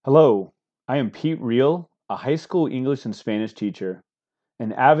Hello, I am Pete Reel, a high school English and Spanish teacher,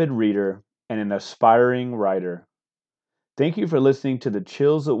 an avid reader, and an aspiring writer. Thank you for listening to the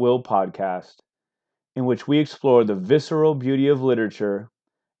Chills at Will podcast, in which we explore the visceral beauty of literature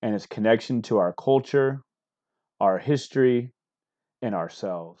and its connection to our culture, our history, and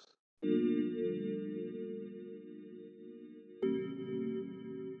ourselves.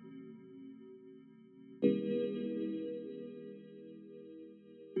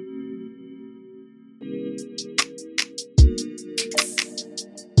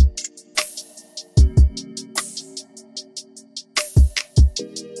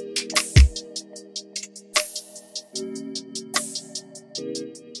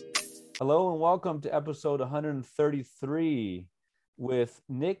 Hello and welcome to episode 133 with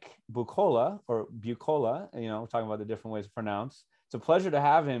Nick Buccola, or Buccola, talking about the different ways to pronounce. It's a pleasure to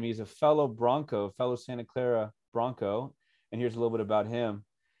have him. He's a fellow Santa Clara Bronco, and here's a little bit about him.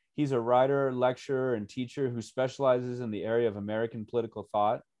 He's a writer, lecturer, and teacher who specializes in the area of American political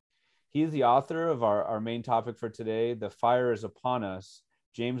thought. He is the author of our main topic for today, The Fire is Upon Us,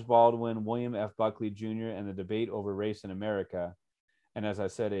 James Baldwin, William F. Buckley Jr., and the Debate Over Race in America. And as I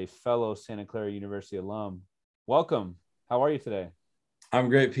said, a fellow Santa Clara University alum. Welcome. How are you today? I'm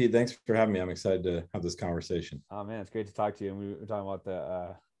great, Pete. Thanks for having me. I'm excited to have this conversation. Oh man, it's great to talk to you. And we were talking about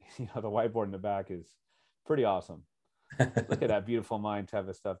the whiteboard in the back is pretty awesome. Look at that beautiful mind type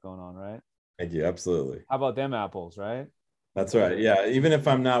of stuff going on, right? Thank you. Absolutely. How about them apples, right? That's right. Yeah. Even if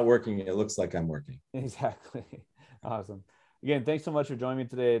I'm not working, it looks like I'm working. Exactly. Awesome. Again, thanks so much for joining me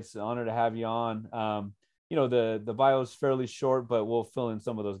today. It's an honor to have you on. The bio is fairly short, but we'll fill in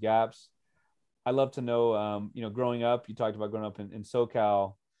some of those gaps. I'd love to know, growing up, you talked about growing up in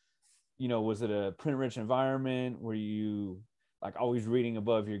SoCal, was it a print-rich environment? Were you like always reading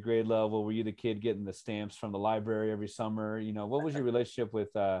above your grade level? Were you the kid getting the stamps from the library every summer? What was your relationship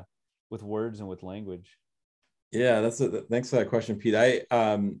with words and with language? Yeah, thanks for that question, Pete.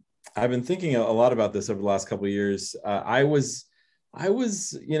 I've been thinking a lot about this over the last couple of years. I was,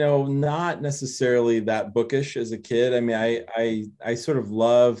 not necessarily that bookish as a kid. I mean, I sort of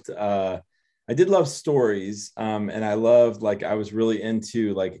loved, I did love stories. And I loved, I was really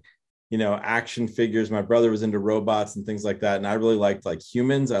into action figures. My brother was into robots and things like that. And I really liked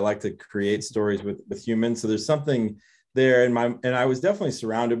humans. I like to create stories with humans. So there's something there and I was definitely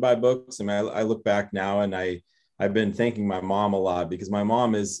surrounded by books. I mean, I look back now and I've been thanking my mom a lot because my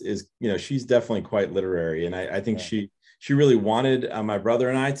mom is she's definitely quite literary. And I think she really wanted my brother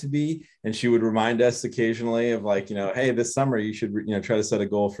and I to be, and she would remind us occasionally of hey, this summer you should, try to set a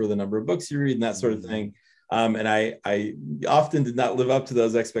goal for the number of books you read and that sort of thing. And I often did not live up to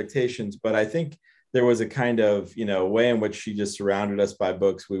those expectations, but I think there was a kind of, way in which she just surrounded us by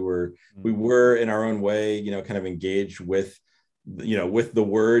books. We were in our own way, kind of engaged with the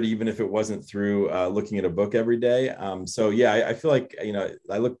word, even if it wasn't through looking at a book every day. So yeah, I feel like,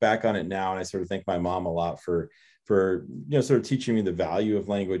 I look back on it now and I sort of thank my mom a lot for sort of teaching me the value of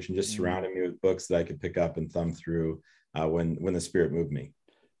language and just surrounding me with books that I could pick up and thumb through when the Spirit moved me.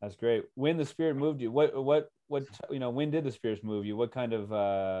 That's great. When the Spirit moved you, when did the Spirit move you? What kind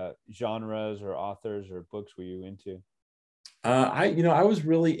of genres or authors or books were you into? I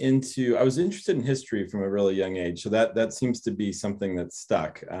was interested in history from a really young age. So that seems to be something that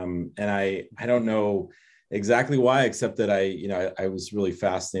stuck. And I don't know exactly why, except that I was really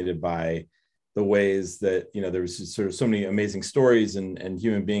fascinated by the ways that, there was sort of so many amazing stories and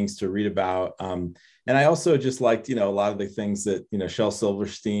human beings to read about. And I also just liked, a lot of the things that, Shel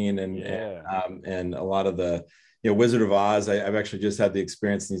Silverstein and a lot of the, Wizard of Oz. I've actually just had the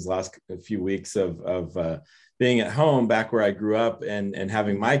experience in these last few weeks of being at home back where I grew up and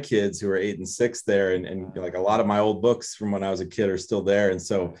having my kids who are 8 and 6 there. And a lot of my old books from when I was a kid are still there. And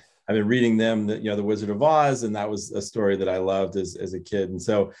so I've been reading them, the Wizard of Oz, and that was a story that I loved as a kid. And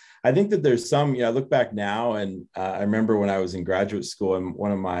so I think that there's some, I look back now and I remember when I was in graduate school and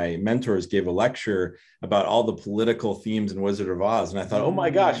one of my mentors gave a lecture about all the political themes in Wizard of Oz. And I thought, oh my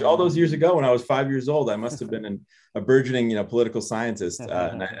gosh, all those years ago when I was 5 years old, I must have been a burgeoning, political scientist,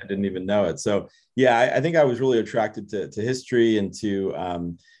 and I didn't even know it. So yeah, I think I was really attracted to history and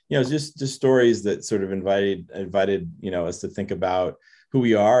to, just stories that sort of invited, us to think about who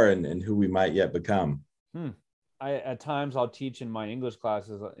we are and who we might yet become. At times I'll teach in my English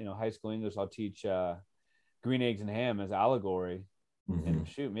classes, high school English, I'll teach green eggs and ham as allegory. And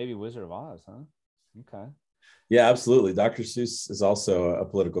shoot, maybe Wizard of Oz, huh? Okay. Yeah, absolutely. Dr. Seuss is also a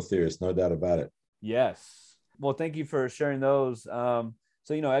political theorist, no doubt about it. Yes. Well, thank you for sharing those. So,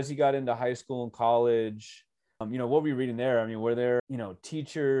 as you got into high school and college, what were you reading there? I mean, were there,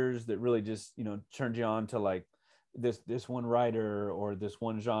 teachers that really just, turned you on to this one writer or this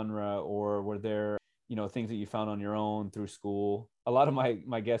one genre, or were there, things that you found on your own through school? A lot of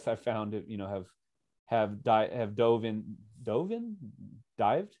my guests I found, have dived have dove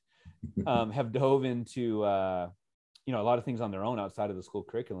into a lot of things on their own outside of the school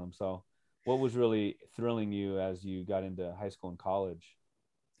curriculum. So what was really thrilling you as you got into high school and college?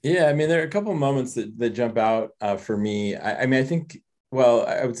 Yeah, I mean, there are a couple of moments that jump out for me. I mean, I think, well,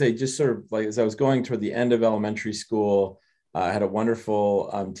 I would say just sort of like as I was going toward the end of elementary school, I had a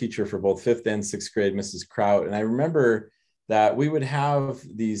wonderful teacher for both fifth and sixth grade, Mrs. Kraut. And I remember that we would have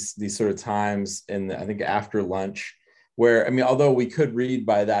these sort of times I think after lunch where, I mean, although we could read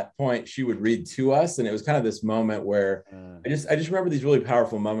by that point, she would read to us. And it was kind of this moment where I just remember these really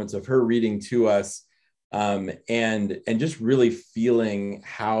powerful moments of her reading to us, and just really feeling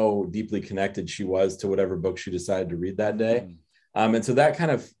how deeply connected she was to whatever book she decided to read that day. And so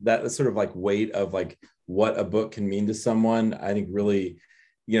that sort of like weight of like what a book can mean to someone, I think really,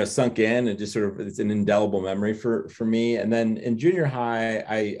 sunk in, and just sort of, it's an indelible memory for me. And then in junior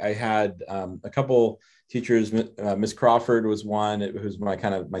high, I had a couple teachers. Miss Crawford was one, who's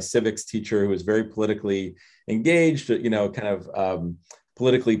my civics teacher, who was very politically engaged, kind of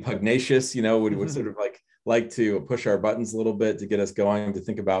politically pugnacious, would sort of like to push our buttons a little bit to get us going to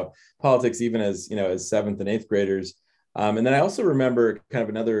think about politics, even as seventh and eighth graders. And then I also remember kind of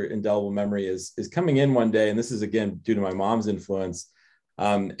another indelible memory is coming in one day, and this is again due to my mom's influence.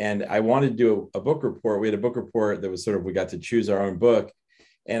 And I wanted to do a book report. We had a book report that was sort of, we got to choose our own book.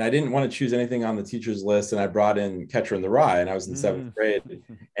 And I didn't want to choose anything on the teacher's list. And I brought in Catcher in the Rye, and I was in seventh grade.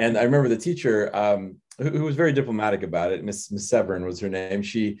 And I remember the teacher, who was very diplomatic about it, Miss Severin was her name.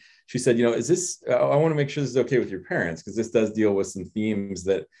 She said, is this, I want to make sure this is okay with your parents, because this does deal with some themes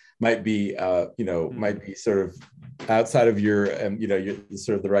that might be, might be sort of outside of your, your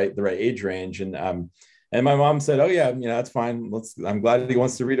sort of the right age range. And my mom said, "Oh yeah, that's fine. I'm glad he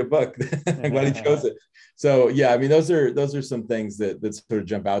wants to read a book. I'm glad he chose it." So yeah, I mean, those are some things that sort of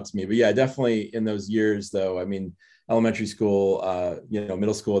jump out to me. But yeah, definitely in those years, though. I mean, elementary school,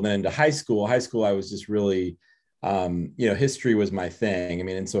 middle school, and then into high school. High school, I was just really, history was my thing. I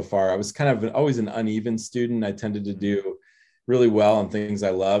mean, insofar I was kind of always an uneven student. I tended to do really well on things I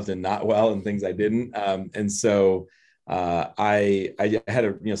loved and not well on things I didn't. And so I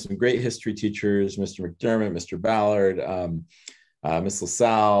had some great history teachers, Mr. McDermott, Mr. Ballard, Miss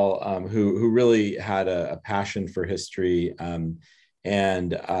LaSalle, who really had a passion for history, and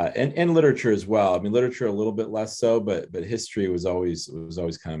literature as well. I mean, literature a little bit less so, but history was always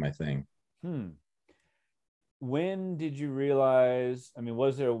kind of my thing. When did you realize, I mean,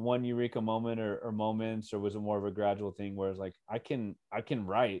 was there one eureka moment or moments, or was it more of a gradual thing where it's like, I can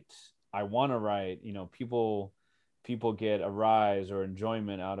write, I want to write, people get a rise or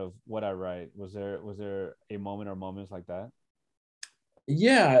enjoyment out of what I write? Was there a moment or moments like that?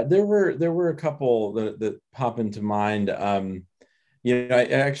 Yeah, there were a couple that pop into mind. I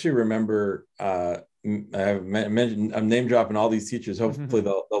actually remember, I'm name dropping all these teachers. Hopefully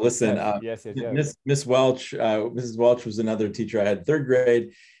they'll listen. Yes. Miss Welch, Mrs. Welch was another teacher I had third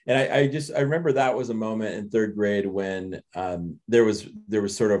grade. And I remember that was a moment in third grade when there was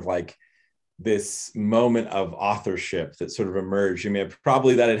sort of like this moment of authorship that sort of emerged. I mean,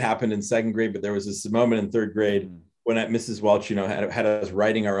 probably that had happened in second grade, but there was this moment in third grade when Mrs. Welch, had us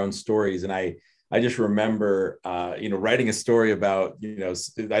writing our own stories. And I just remember, writing a story about,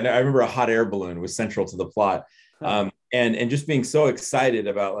 I remember a hot air balloon was central to the plot. And just being so excited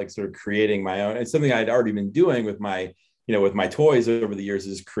about like sort of creating my own. It's something I'd already been doing with my toys over the years,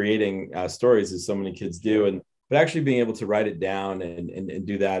 is creating stories, as so many kids do. But actually being able to write it down and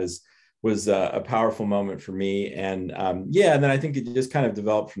do that was a powerful moment for me. And and then I think it just kind of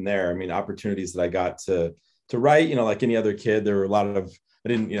developed from there. I mean, opportunities that I got to write, like any other kid, there were a lot of,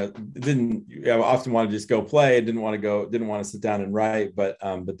 I often wanted to just go play. I didn't want to sit down and write, but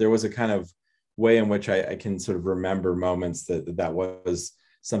there was a kind of way in which I can sort of remember moments that was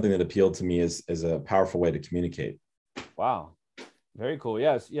something that appealed to me as a powerful way to communicate. Wow. Very cool.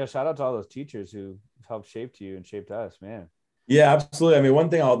 Yes. Yeah. Shout out to all those teachers who helped shape you and shaped us, man. Yeah, absolutely. I mean, one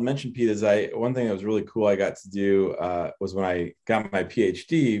thing I'll mention, Pete, is one thing that was really cool I got to do was when I got my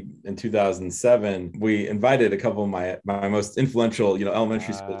PhD in 2007, we invited a couple of my most influential,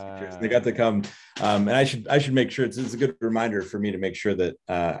 elementary school teachers, and they got to come. And I should make sure it's a good reminder for me to make sure that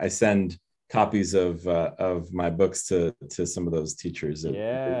I send copies of my books to some of those teachers.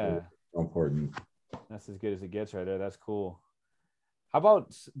 Yeah. So important. That's as good as it gets right there. That's cool. How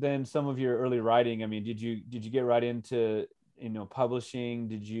about then some of your early writing? I mean, did you get right into publishing?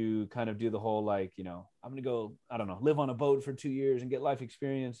 Did you kind of do the whole I'm gonna go, I don't know, live on a boat for 2 years and get life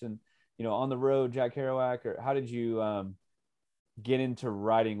experience and On the road, Jack Kerouac, or how did you get into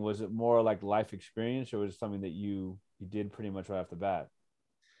writing? Was it more like life experience, or was it something that you did pretty much right off the bat?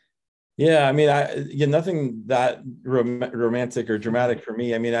 Yeah, I mean, nothing that romantic or dramatic for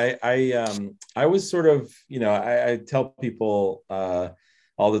me. I mean, I was sort of, I tell people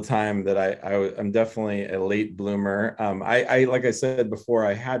all the time that I'm definitely a late bloomer. Like I said before,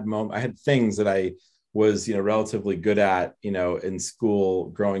 I had things that I was, relatively good at, in school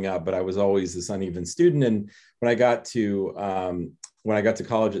growing up, but I was always this uneven student. And when I got to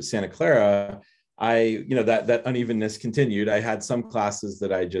college at Santa Clara, that unevenness continued. I had some classes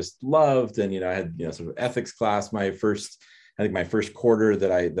that I just loved, and I had sort of ethics class, my first quarter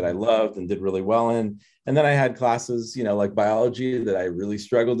that I loved and did really well in, and then I had classes like biology that I really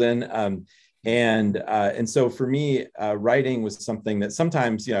struggled in, and so for me, writing was something that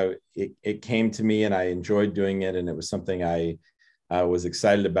sometimes it came to me and I enjoyed doing it, and it was something I was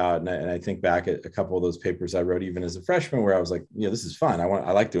excited about. And I think back at a couple of those papers I wrote even as a freshman, where I was like, this is fun.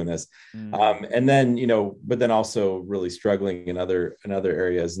 I like doing this. And then, but then also really struggling in other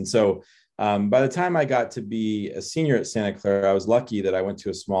areas. And so by the time I got to be a senior at Santa Clara, I was lucky that I went to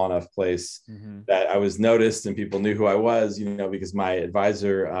a small enough place that I was noticed and people knew who I was, because my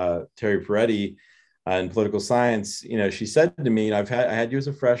advisor, Terry Peretti, in political science, she said to me, I had you as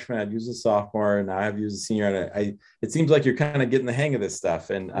a freshman, I had you as a sophomore, and now I have you as a senior. And it seems like you're kind of getting the hang of this stuff.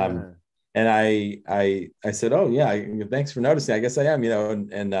 And I said, oh yeah, thanks for noticing. I guess I am,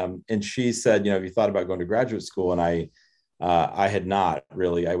 and she said, have you thought about going to graduate school? And I had not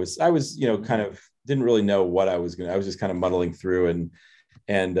really. I was, kind of didn't really know what I was I was just kind of muddling through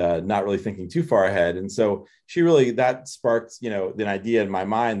and not really thinking too far ahead. And so that sparked, an idea in my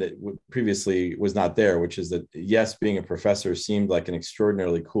mind that previously was not there, which is that, yes, being a professor seemed like an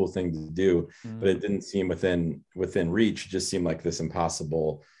extraordinarily cool thing to do, but it didn't seem within reach. It just seemed like this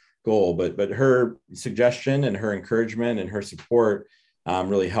impossible goal. But her suggestion and her encouragement and her support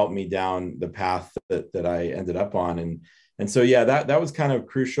really helped me down the path that I ended up on. And so, yeah, that was kind of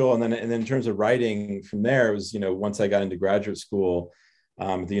crucial. And then in terms of writing from there, it was, once I got into graduate school,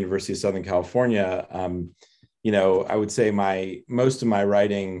 at the University of Southern California, I would say most of my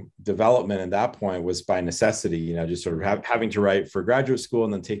writing development at that point was by necessity, just sort of having to write for graduate school,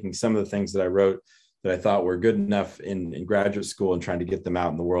 and then taking some of the things that I wrote that I thought were good enough in graduate school and trying to get them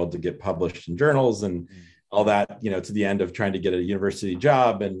out in the world to get published in journals and all that, to the end of trying to get a university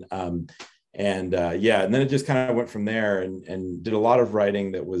job. And then it just kind of went from there, and did a lot of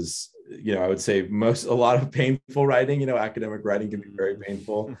writing that was, I would say a lot of painful writing. Academic writing can be very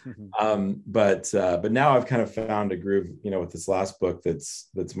painful. But now I've kind of found a groove, with this last book that's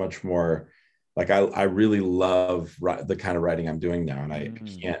much more like, I really love the kind of writing I'm doing now, and I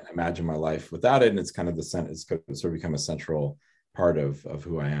can't imagine my life without it. And it's kind of it's sort of become a central part of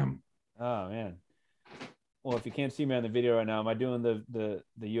who I am. Oh man. Well, if you can't see me on the video right now, am I doing the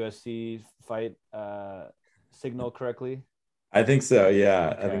USC fight signal correctly? I think so.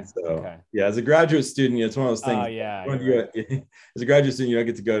 Yeah, okay. I think so. Okay. Yeah, as a graduate student, it's one of those things. Oh yeah. Right. As a graduate student, you don't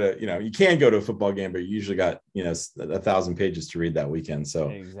get to go to, you can go to a football game, but you usually got 1,000 pages to read that weekend. So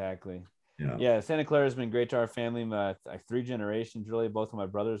exactly. Yeah. Santa Clara has been great to our family. Like 3 generations, really. Both of my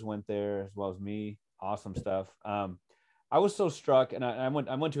brothers went there, as well as me. Awesome stuff. I was so struck, and I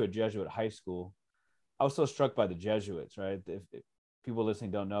went to a Jesuit high school. I was so struck by the Jesuits, right? If people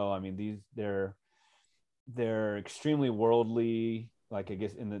listening don't know, I mean, they're extremely worldly, like, I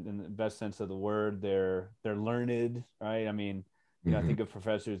guess in the best sense of the word. They're learned, right? I mean, I think of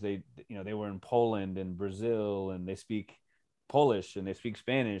professors, they were in Poland and Brazil, and they speak Polish and they speak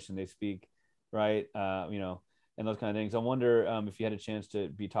Spanish and they speak, right? And those kind of things. I wonder if you had a chance to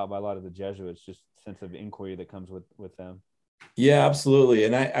be taught by a lot of the Jesuits, just sense of inquiry that comes with them. Yeah, absolutely.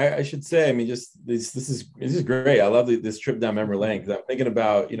 And I should say, I mean, just this is great. I love this trip down memory lane, because I'm thinking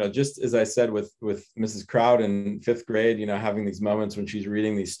about, just as I said with Mrs. Crowd in 5th grade, having these moments when she's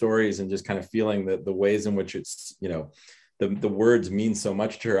reading these stories and just kind of feeling the ways in which it's, the words mean so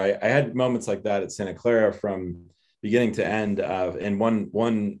much to her. I had moments like that at Santa Clara from beginning to end. And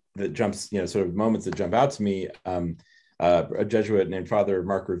one that jumps, sort of moments that jump out to me, a Jesuit named Father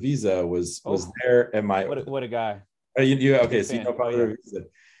Mark Revisa was there at my... What a guy. Okay, so Father Revisa.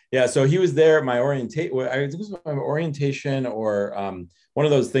 Yeah, so he was there at my orientation. I think it was my orientation, or one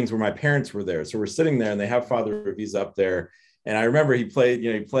of those things where my parents were there. So we're sitting there, and they have Father Revisa up there. And I remember he played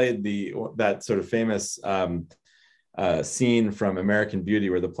that sort of famous scene from American Beauty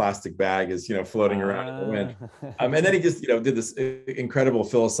where the plastic bag is, floating around in the wind. And then he just, did this incredible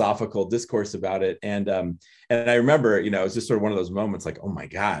philosophical discourse about it. And I remember, it was just sort of one of those moments like, oh my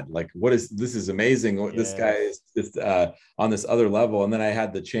God, like, this is amazing. Yes. This guy is just on this other level. And then I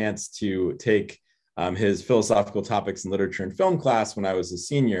had the chance to take his philosophical topics in literature and film class when I was a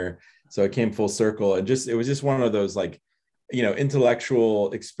senior. So it came full circle, and it was just one of those like,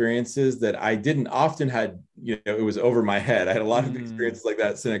 intellectual experiences that I didn't often had, it was over my head. I had a lot of experiences like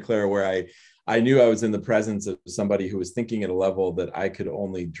that at Santa Clara where I knew I was in the presence of somebody who was thinking at a level that I could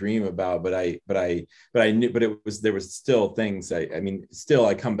only dream about, but I knew, but there was still things. Still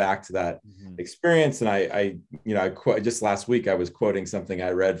I come back to that experience. And I just last week I was quoting something I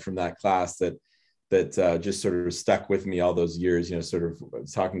read from that class that just sort of stuck with me all those years, sort of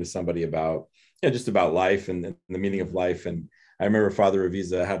talking to somebody about, just about life and the meaning of life. And I remember Father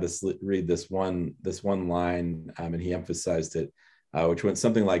Revisa had to read this one line, and he emphasized it, which went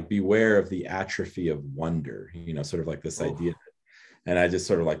something like, beware of the atrophy of wonder, sort of like this idea. And I just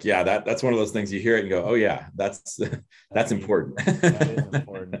sort of like, yeah, that's one of those things you hear it and go, oh yeah, that's important. That is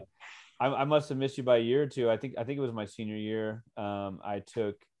important. I must have missed you by a year or two. I think it was my senior year. I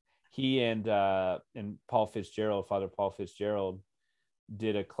took, he and Paul Fitzgerald, Father Paul Fitzgerald,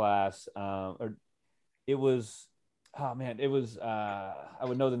 did a class, or it was, I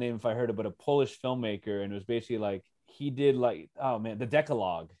would know the name if I heard it, but a Polish filmmaker, and it was basically like he did like, the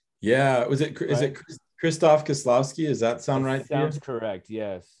Decalogue. Yeah, is it Krzysztof Kieslowski? Does that sound right? Sounds correct.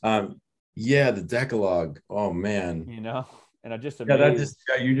 Yes. Yeah, the Decalogue. Oh man. And I just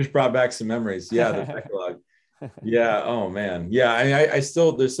you just brought back some memories. Yeah, the Decalogue. Yeah. Oh man. Yeah. I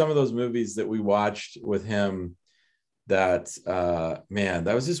still, there's some of those movies that we watched with him that man,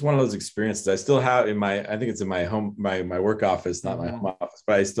 that was just one of those experiences I still have I think it's in my home, my work office, not my home office,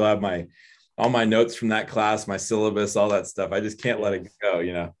 but I still have all my notes from that class, my syllabus, all that stuff. I just can't let it go,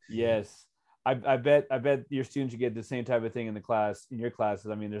 Yes. I bet your students, you get the same type of thing in your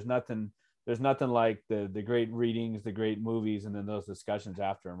classes. I mean, there's nothing like the great readings, the great movies, and then those discussions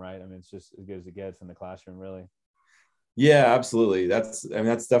after them, right? I mean, it's just as good as it gets in the classroom, really. Yeah, absolutely. That's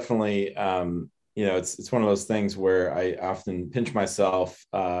definitely, it's one of those things where I often pinch myself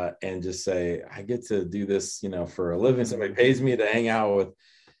and just say, I get to do this, for a living. Somebody pays me to hang out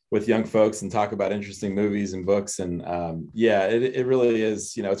with young folks and talk about interesting movies and books. And it really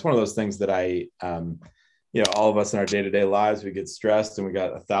is, it's one of those things that all of us in our day-to-day lives, we get stressed and we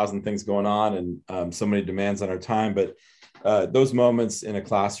got 1,000 things going on and so many demands on our time. But those moments in a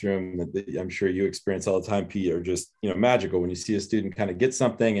classroom that I'm sure you experience all the time, Pete, are just, magical when you see a student kind of get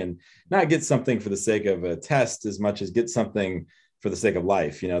something, and not get something for the sake of a test as much as get something for the sake of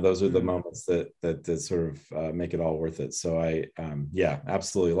life. Those are the moments that sort of make it all worth it. So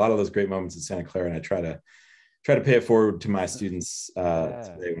absolutely. A lot of those great moments at Santa Clara, and I try to pay it forward to my students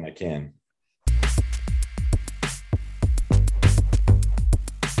today when I can.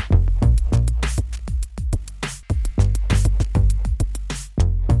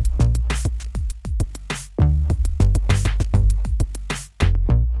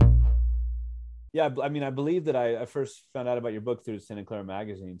 Yeah, I mean, I believe that I first found out about your book through Santa Clara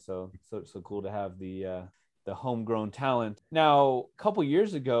magazine. So cool to have the homegrown talent. Now, a couple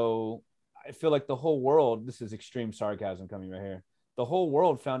years ago, I feel like the whole world, this is extreme sarcasm coming right here, the whole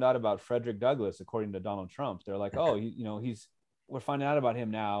world found out about Frederick Douglass, according to Donald Trump. They're like, oh, we're finding out about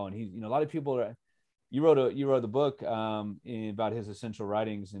him now. And he's, a lot of people you wrote the book about his essential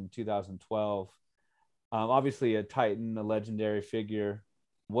writings in 2012. Obviously a titan, a legendary figure.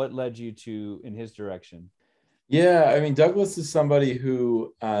 What led you in his direction? Yeah, I mean, Douglass is somebody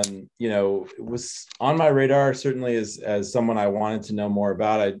who, was on my radar, certainly as someone I wanted to know more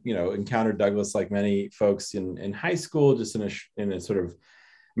about. I, encountered Douglass like many folks in high school, just in a sort of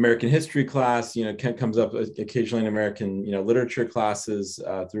American history class. Kent comes up occasionally in American, literature classes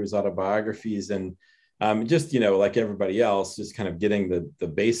through his autobiographies, and just, like everybody else, just kind of getting the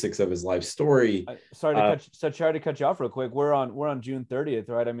basics of his life story. Sorry to cut you off real quick. We're on June 30th,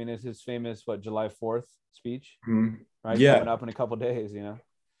 right? I mean, it's his famous, July 4th speech, right? Yeah. Coming up in a couple of days,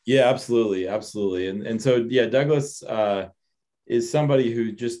 Yeah, absolutely. Absolutely. And so, yeah, Douglass is somebody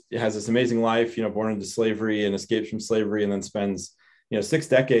who just has this amazing life, born into slavery and escapes from slavery, and then spends, 6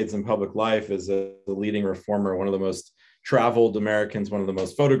 decades in public life as a leading reformer, one of the most traveled Americans, one of the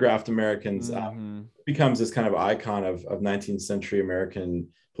most photographed Americans, becomes this kind of icon of 19th century American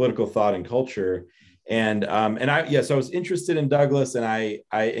political thought and culture. So I was interested in Douglass, and I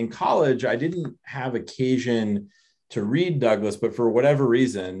in college, I didn't have occasion to read Douglass, but for whatever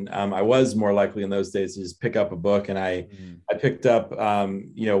reason, I was more likely in those days to just pick up a book, and I picked up,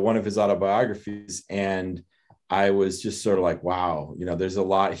 one of his autobiographies, and I was just sort of like, wow, there's a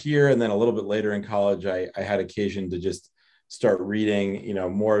lot here. And then a little bit later in college, I had occasion to just start reading,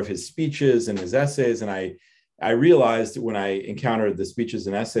 more of his speeches and his essays. And I realized when I encountered the speeches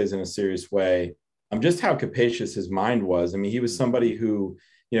and essays in a serious way, just how capacious his mind was. I mean, he was somebody who,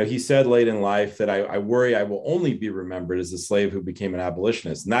 he said late in life that I worry I will only be remembered as a slave who became an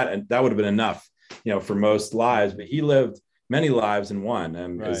abolitionist. And that would have been enough, for most lives, but he lived many lives in one,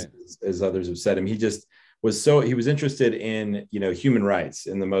 Right. as others have said. He just he was interested in, human rights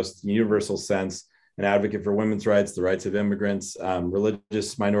in the most universal sense, an advocate for women's rights, the rights of immigrants,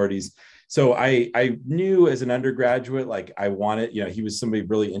 religious minorities. So I knew as an undergraduate, like I wanted, he was somebody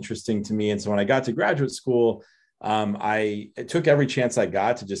really interesting to me. And so when I got to graduate school, I took every chance I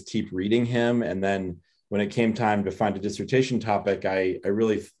got to just keep reading him. And then when it came time to find a dissertation topic, I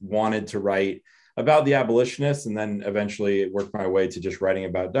really wanted to write about the abolitionists, and then eventually worked my way to just writing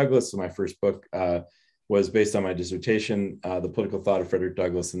about Douglass. So my first book was based on my dissertation, The Political Thought of Frederick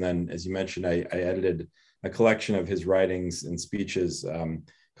Douglass. And then, as you mentioned, I edited a collection of his writings and speeches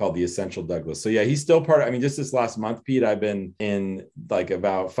called The Essential Douglass. So yeah, he's still just this last month, Pete, I've been in like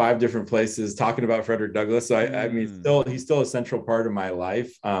about 5 different places talking about Frederick Douglass. So he's still a central part of my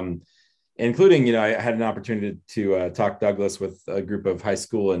life. Including, I had an opportunity to talk Douglass with a group of high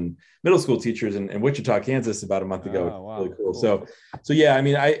school and middle school teachers in Wichita, Kansas about a month ago. Oh, wow. Really cool. So yeah,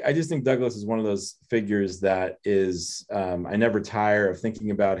 I just think Douglass is one of those figures that is, I never tire of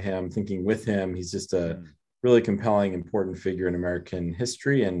thinking about him, thinking with him. He's just a really compelling, important figure in American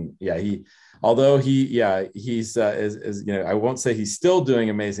history. And yeah, he's, I won't say he's still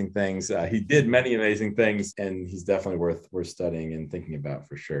doing amazing things. He did many amazing things, and he's definitely worth studying and thinking about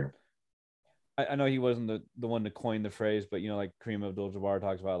for sure. I know he wasn't the one to coin the phrase, but, like Kareem Abdul-Jabbar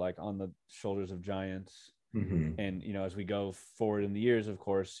talks about, like on the shoulders of giants. Mm-hmm. And, as we go forward in the years, of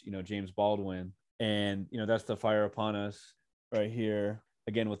course, James Baldwin, and, that's The Fire Upon Us right here.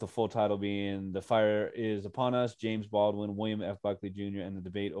 Again, with the full title being The Fire is Upon Us, James Baldwin, William F. Buckley Jr., and the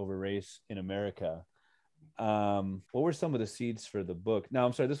Debate Over Race in America. What were some of the seeds for the book? Now,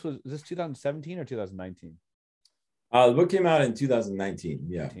 I'm sorry, is this 2017 or 2019? The book came out in 2019.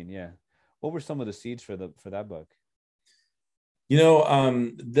 Yeah. Yeah. What were some of the seeds for that book?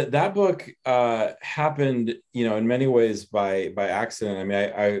 That book happened, in many ways by accident.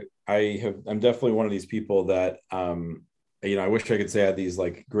 I'm definitely one of these people that, I wish I could say I had these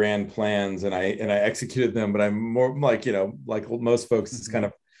like grand plans and I executed them, but I'm more like, like most folks, it's kind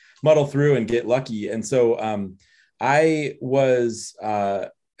of muddle through and get lucky. And so I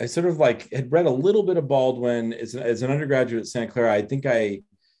sort of like had read a little bit of Baldwin as an undergraduate at Santa Clara. I think I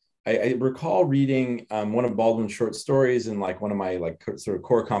recall reading one of Baldwin's short stories in like one of my like sort of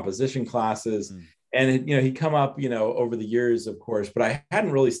core composition classes. And, he'd come up, over the years, of course, but I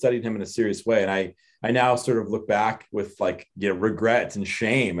hadn't really studied him in a serious way. And I now sort of look back with like, regret and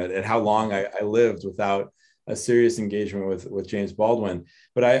shame at how long I lived without a serious engagement with James Baldwin.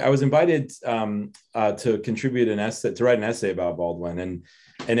 But I was invited to contribute to write an essay about Baldwin. And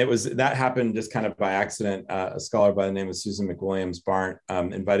that happened just kind of by accident. A scholar by the name of Susan McWilliams-Barnt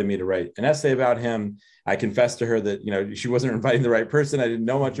invited me to write an essay about him. I confessed to her that, she wasn't inviting the right person. I didn't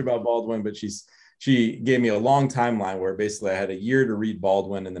know much about Baldwin, but she gave me a long timeline where basically I had a year to read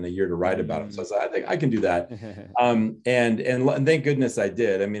Baldwin and then a year to write about him. So I said, I think I can do that. And thank goodness I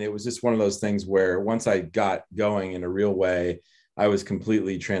did. It was just one of those things where once I got going in a real way, I was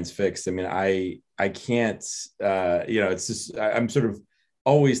completely transfixed. I can't, it's just, I'm sort of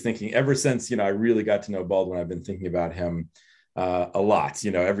always thinking ever since, I really got to know Baldwin, I've been thinking about him a lot,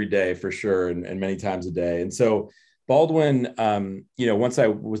 every day for sure. And many times a day. And so Baldwin, once I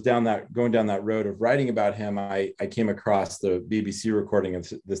was going down that road of writing about him, I came across the BBC recording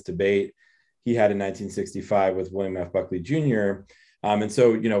of this debate he had in 1965 with William F. Buckley Jr. And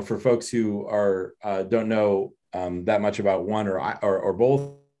so, for folks who don't know that much about one or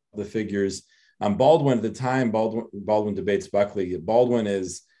both the figures, Baldwin at the time, Baldwin debates Buckley. Baldwin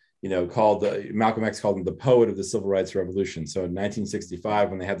is, called Malcolm X called him the poet of the Civil Rights Revolution. So in 1965,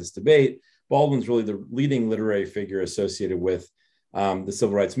 when they had this debate, Baldwin's really the leading literary figure associated with the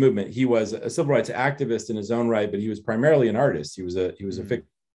civil rights movement. He was a civil rights activist in his own right, but he was primarily an artist. He was a figure,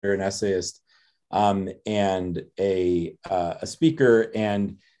 an essayist, and a speaker,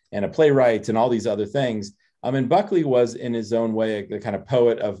 and a playwright, and all these other things. And Buckley was, in his own way, the kind of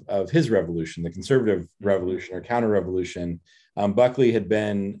poet of his revolution, the conservative revolution or counter-revolution. Buckley had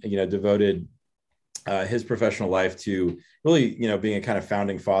been, devoted his professional life to really, being a kind of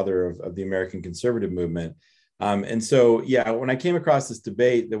founding father of the American conservative movement. And so, yeah, when I came across this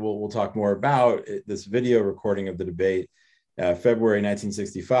debate that we'll talk more about, this video recording of the debate, February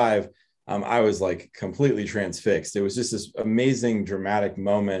 1965, I was like completely transfixed. It was just this amazing, dramatic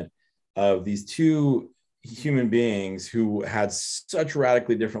moment of these two human beings who had such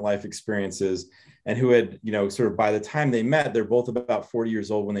radically different life experiences, and who had, sort of by the time they met, they're both about 40 years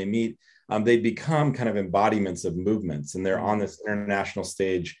old when they meet. They'd become kind of embodiments of movements, and they're on this international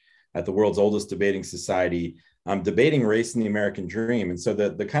stage at the world's oldest debating society, debating race and the American dream. And so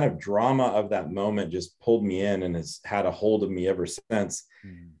the kind of drama of that moment just pulled me in and has had a hold of me ever since.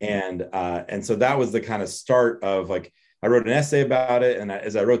 And so that was the kind of start of, like, I wrote an essay about it. And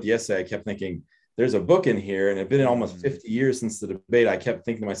as I wrote the essay, I kept thinking, there's a book in here. And it had been almost 50 years since the debate. I kept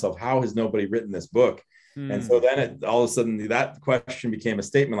thinking to myself, how has nobody written this book? And so then all of a sudden that question became a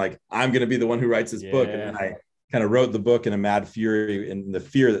statement, like, I'm going to be the one who writes this book. And then I kind of wrote the book in a mad fury, in the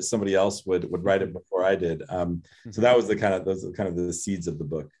fear that somebody else would write it before I did. So that was those kind of the seeds of the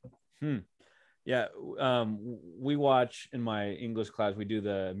book. Yeah. We watch in my English class, we do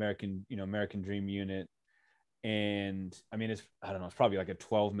the American Dream unit. And I mean, it's probably like a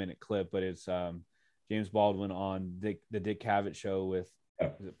 12-minute clip, but it's James Baldwin on the Dick Cavett show with,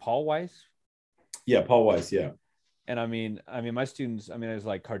 is it Paul Weiss? Yeah, Paul Weiss. Yeah. And I mean, my students, it's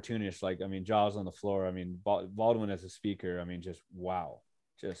like cartoonish, like, jaws on the floor. Baldwin as a speaker, just wow,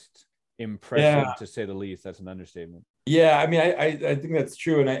 just impressive to say the least. That's an understatement. Yeah, I think that's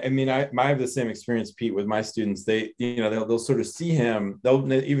true. And I have the same experience, Pete, with my students. They'll sort of see him,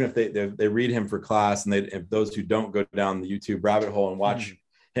 even if they read him for class, and if those who don't go down the YouTube rabbit hole and watch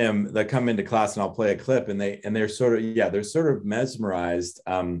him, they come into class and I'll play a clip, and they're sort of mesmerized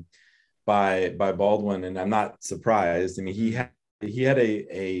by Baldwin. And I'm not surprised. He had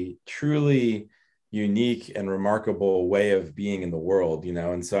a truly unique and remarkable way of being in the world,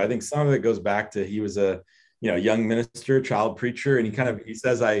 and so I think some of it goes back to, he was a young minister, child preacher, and he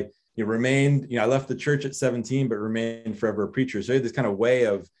says, I remained, I left the church at 17 but remained forever a preacher. So he had this kind of way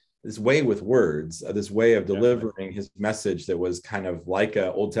with words, this way of delivering his message that was kind of like an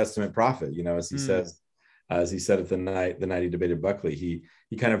Old Testament prophet, as he says, as he said at the night he debated Buckley.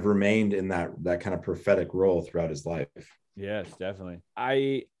 He kind of remained in that kind of prophetic role throughout his life. Yes, definitely.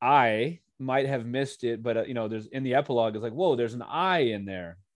 I might have missed it, but there's in the epilogue, it's like, whoa, there's an I in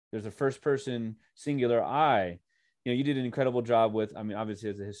there. There's a first person singular I. You did an incredible job with, obviously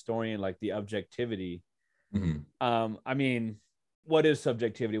as a historian, like the objectivity. What is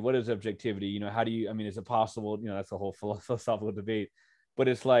subjectivity? What is objectivity? How do you, is it possible? That's a whole philosophical debate, but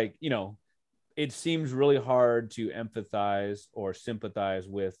it's like, it seems really hard to empathize or sympathize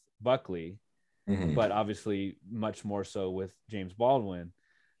with Buckley, but obviously much more so with James Baldwin.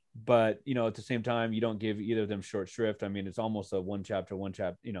 But at the same time, you don't give either of them short shrift. It's almost a one chapter, or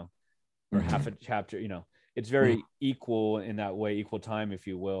half a chapter. It's very equal in that way, equal time, if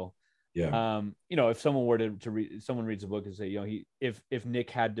you will. Yeah. If someone were to read, someone reads a book and say, if Nick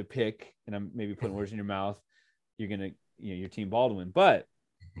had to pick, and I'm maybe putting words in your mouth, you're gonna, your team Baldwin. But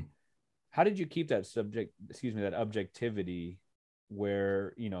how did you keep that that objectivity,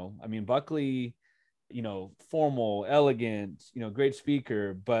 where Buckley, formal, elegant, great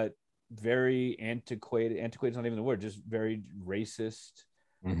speaker, but very antiquated. Antiquated is not even the word, just very racist,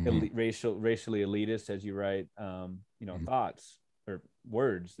 racially elitist, as you write, thoughts or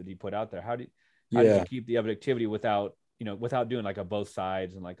words that he put out there. How did you keep the objectivity without doing like a both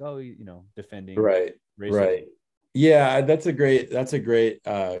sides and like, defending racism? Right. Yeah, that's a great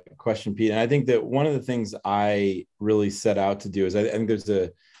question, Pete. And I think that one of the things I really set out to do is, I think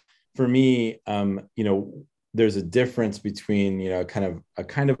for me, there's a difference between, kind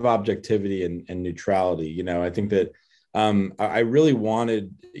of objectivity and neutrality. I think that I really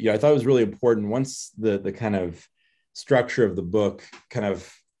wanted, I thought it was really important, once the kind of structure of the book kind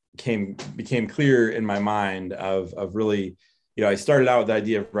of became clear in my mind, of really, I started out with the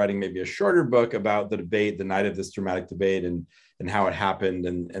idea of writing maybe a shorter book about the debate, the night of this dramatic debate, and how it happened,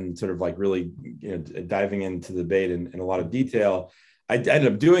 and sort of like really, diving into the debate in a lot of detail. I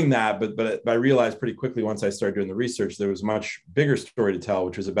ended up doing that, but I realized pretty quickly, once I started doing the research, there was a much bigger story to tell,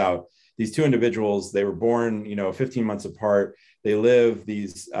 which was about these two individuals. They were born, 15 months apart. They live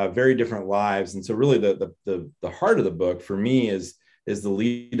these very different lives, and so really the heart of the book for me is the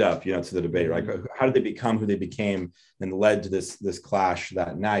lead up, to the debate. Right? How did they become who they became, and led to this clash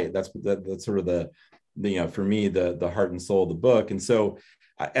that night? That's sort of the for me the heart and soul of the book. And so,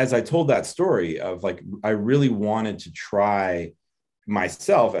 as I told that story of, like, I really wanted to try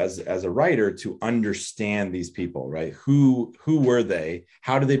myself as a writer to understand these people, right? Who were they?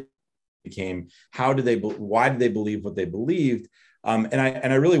 How did they became? Why did they believe what they believed? And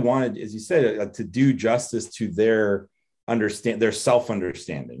I really wanted, as you said, to do justice to their understand their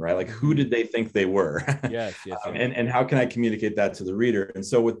self-understanding, right? Like, who did they think they were? Yes, yes, yes. And how can I communicate that to the reader? And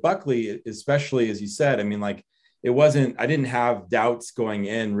so with Buckley, especially as you said, I mean, like, I didn't have doubts going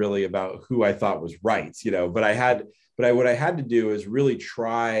in really about who I thought was right, but what I had to do is really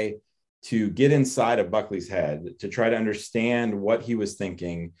try to get inside of Buckley's head, to try to understand what he was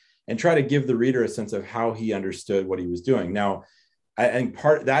thinking and try to give the reader a sense of how he understood what he was doing. Now, and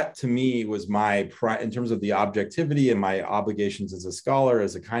part that to me was in terms of the objectivity and my obligations as a scholar,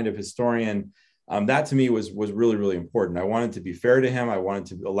 as a kind of historian, that to me was really, really important. I wanted to be fair to him. I wanted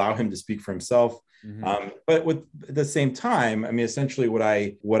to allow him to speak for himself. But at the same time, I mean, essentially what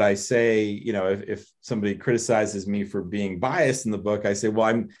I say, if somebody criticizes me for being biased in the book, I say,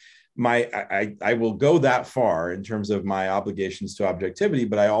 well, I will go that far in terms of my obligations to objectivity,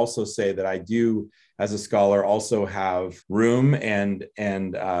 but I also say that I do, as a scholar, also have room and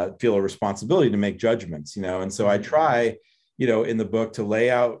feel a responsibility to make judgments, and so I try, in the book, to lay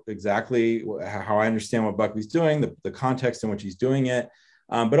out exactly how I understand what Buckley's doing, the context in which he's doing it,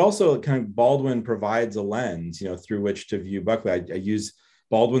 but also kind of Baldwin provides a lens, through which to view Buckley. I use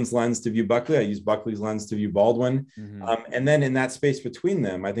Baldwin's lens to view Buckley. I use Buckley's lens to view Baldwin. And then in that space between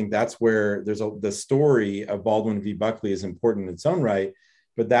them, I think that's where the story of Baldwin v. Buckley is important in its own right.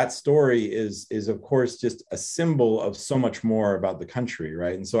 But that story is of course just a symbol of so much more about the country,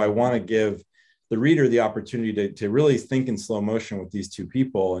 right? And so I want to give the reader the opportunity to really think in slow motion with these two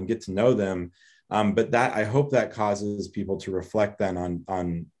people and get to know them. But that, I hope that causes people to reflect then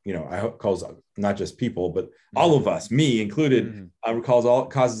on I hope calls not just people, but all of us, me included,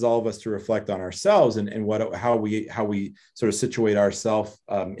 causes all of us to reflect on ourselves and how we sort of situate ourselves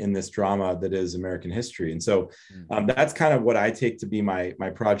in this drama that is American history. And so that's kind of what I take to be my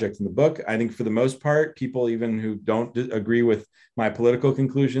project in the book. I think for the most part, people even who don't agree with my political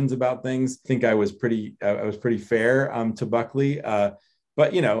conclusions about things think I was pretty fair to Buckley.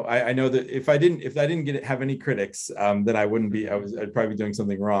 But I know that if I didn't have any critics, then I'd probably be doing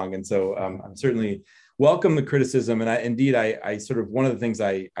something wrong. And so I'm certainly welcome the criticism. And I sort of, one of the things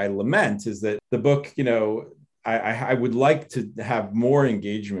I lament is that the book, I would like to have more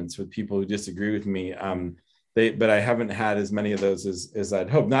engagements with people who disagree with me. But I haven't had as many of those as I'd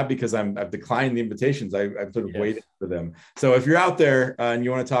hoped, not because I've declined the invitations. I've sort of waited for them. So if you're out there and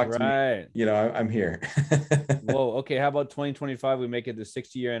you want to talk to me, I'm here. Whoa. Okay. How about 2025? We make it the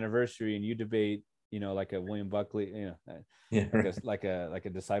 60-year anniversary and you debate, like a William Buckley, like a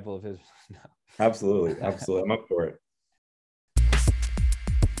disciple of his. No. Absolutely. I'm up for it.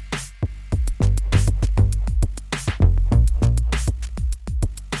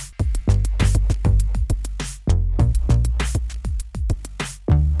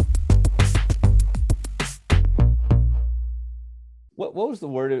 What was the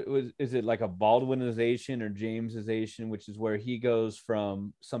word? Is it like a Baldwinization or Jamesization, which is where he goes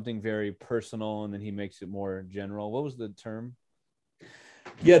from something very personal and then he makes it more general? What was the term?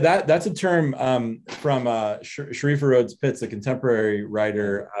 Yeah, that's a term from Sharifa Rhodes Pitts, a contemporary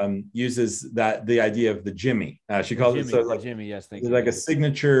writer, uses the idea of the Jimmy. She calls it so like Jimmy. Yes, thank you. You. Like a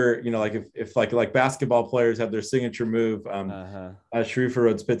signature, like if like basketball players have their signature move. Sharifa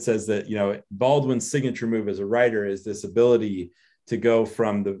Rhodes Pitts says that Baldwin's signature move as a writer is this ability to go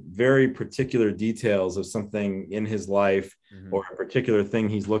from the very particular details of something in his life or a particular thing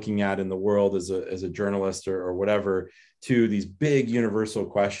he's looking at in the world as a journalist or whatever, to these big universal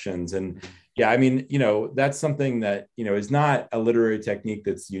questions. And yeah, I mean, that's something that, is not a literary technique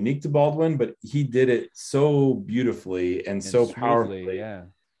that's unique to Baldwin, but he did it so beautifully and so smoothly, powerfully.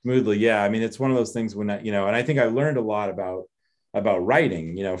 Smoothly. Yeah. I mean, it's one of those things when, and I think I learned a lot about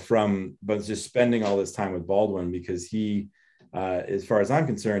writing, but just spending all this time with Baldwin, because he, as far as I'm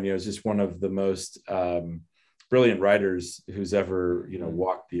concerned, is just one of the most brilliant writers who's ever,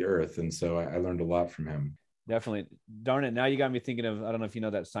 walked the earth. And so I learned a lot from him. Definitely. Darn it. Now you got me thinking of, I don't know if you know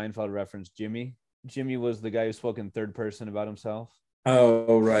that Seinfeld reference, Jimmy. Jimmy was the guy who spoke in third person about himself.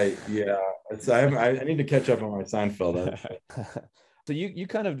 Oh, right. Yeah. I need to catch up on my Seinfeld. So you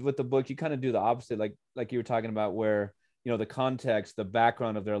kind of, with the book, you kind of do the opposite, like you were talking about, where, the context, the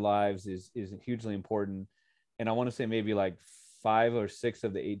background of their lives is hugely important. And I want to say maybe like 5 or 6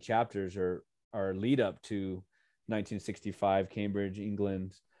 of the 8 chapters are lead up to 1965, Cambridge,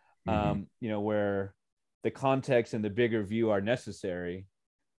 England, where the context and the bigger view are necessary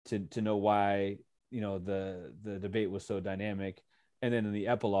to know why, the debate was so dynamic. And then in the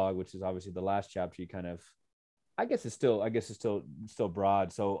epilogue, which is obviously the last chapter, you kind of, I guess it's still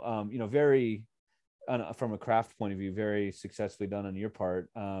broad. So, very, from a craft point of view, very successfully done on your part.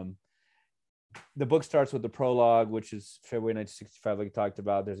 The book starts with the prologue, which is February 1965, like you talked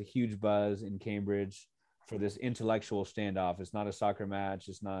about. There's a huge buzz in Cambridge. for this intellectual standoff. It's not a soccer match.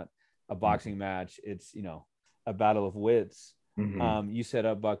 It's not a boxing match. It's, a battle of wits. You set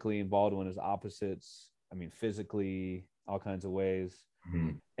up Buckley and Baldwin as opposites. I mean, physically, all kinds of ways.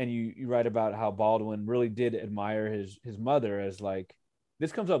 And you write about how Baldwin really did admire his mother as like,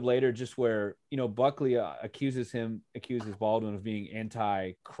 this comes up later, just where, Buckley accuses Baldwin of being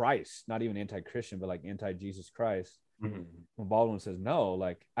anti-Christ, not even anti-Christian, but like anti-Jesus Christ. When Baldwin says, no,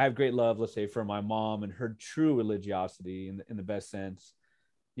 like, I have great love, let's say, for my mom and her true religiosity in the best sense,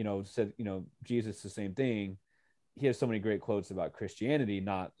 said, Jesus, the same thing. He has so many great quotes about Christianity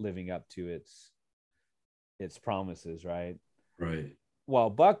not living up to its promises, right? Right.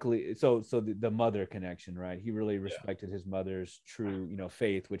 While Buckley, so the mother connection, right? He really respected his mother's true,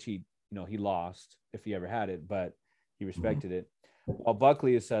 faith, which he lost if he ever had it, but he respected it. While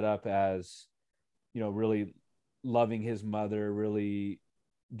Buckley is set up as, really loving his mother, really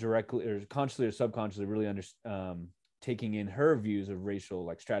directly or consciously or subconsciously, really taking in her views of racial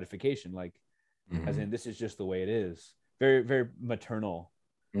like stratification, like as in this is just the way it is. Very, very maternal.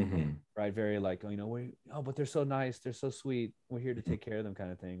 Right, very like, but they're so nice, they're so sweet, we're here to take care of them,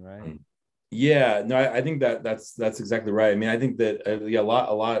 kind of thing, right? Yeah, no, I think that's exactly right. I mean, I think that a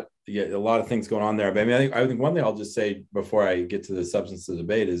lot of things going on there. But I mean, I think one thing I'll just say before I get to the substance of the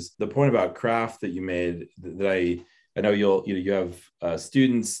debate is the point about craft that you made. That I know you have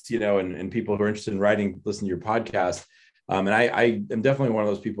students, and people who are interested in writing, listen to your podcast. And I am definitely one of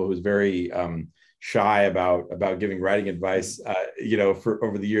those people who's very shy about giving writing advice, for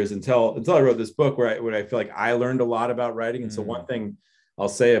over the years until I wrote this book where I feel like I learned a lot about writing. And so one thing I'll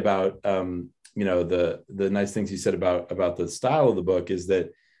say about, the nice things you said about the style of the book is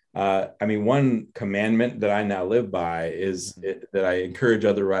that, one commandment that I now live by is that I encourage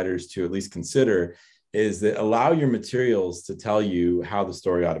other writers to at least consider is that allow your materials to tell you how the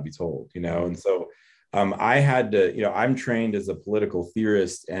story ought to be told, and so I had to, I'm trained as a political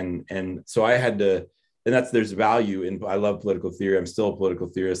theorist, and so I had to, and there's value in. I love political theory. I'm still a political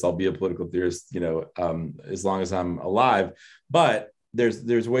theorist. I'll be a political theorist, as long as I'm alive. But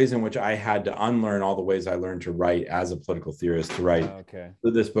there's ways in which I had to unlearn all the ways I learned to write as a political theorist, to write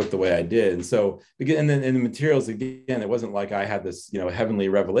this book the way I did. And so, and then in the materials, again, it wasn't like I had this, heavenly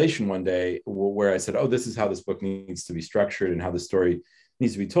revelation one day where I said, oh, this is how this book needs to be structured and how the story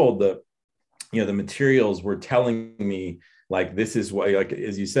needs to be told. The materials were telling me, like, this is what, like,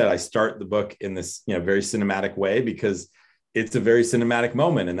 as you said, I start the book in this, very cinematic way because it's a very cinematic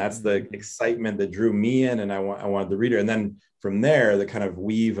moment. And that's the excitement that drew me in. And I wanted the reader. And then from there, the kind of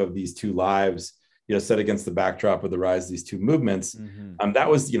weave of these two lives, set against the backdrop of the rise of these two movements. That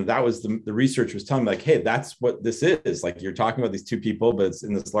was the research was telling me, like, hey, that's what this is. Like, you're talking about these two people, but it's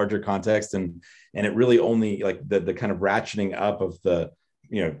in this larger context. And it really only, like, the kind of ratcheting up of the,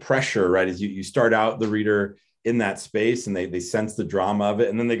 pressure, right? As you start out the reader in that space and they sense the drama of it.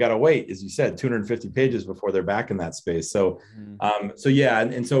 And then they got to wait, as you said, 250 pages before they're back in that space. So, so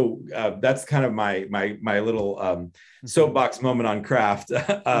that's kind of my little soapbox moment on craft.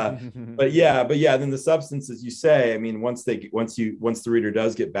 But yeah, then the substance, as you say, I mean, once the reader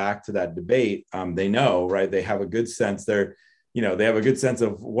does get back to that debate, they know, right? They have a good sense. They have a good sense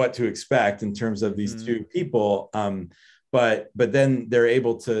of what to expect in terms of these two people. But then they're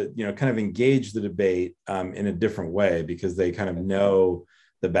able to, kind of engage the debate in a different way because they kind of know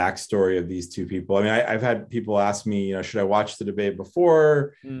the backstory of these two people. I mean, I've had people ask me, should I watch the debate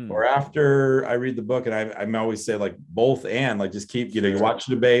before or after I read the book? And I'm always say, like, both, and like, just keep, you watch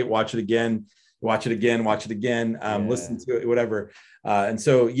the debate, watch it again, listen to it, whatever. And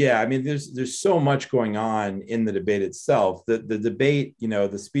so, I mean, there's so much going on in the debate itself. The debate,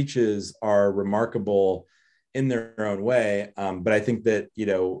 the speeches are remarkable in their own way. But I think that,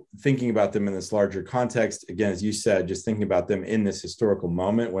 thinking about them in this larger context, again, as you said, just thinking about them in this historical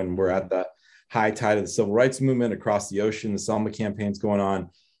moment when we're at the high tide of the civil rights movement across the ocean, the Selma campaign's going on.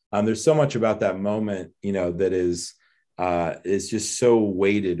 There's so much about that moment, that is just so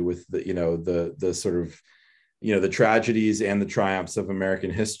weighted with the sort of, the tragedies and the triumphs of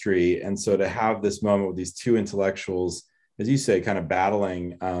American history. And so to have this moment with these two intellectuals, as you say, kind of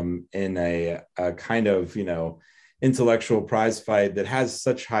battling in a kind of, intellectual prize fight that has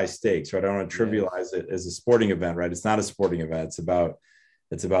such high stakes, right? I don't want to trivialize it as a sporting event, right? It's not a sporting event. It's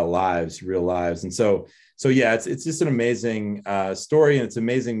about lives, real lives. And so it's just an amazing story, and it's an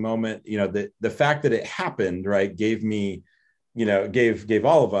amazing moment. The fact that it happened, right, gave me, gave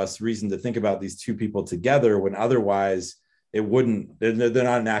all of us reason to think about these two people together when otherwise it wouldn't. They're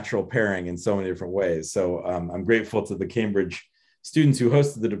not a natural pairing in so many different ways. So I'm grateful to the Cambridge students who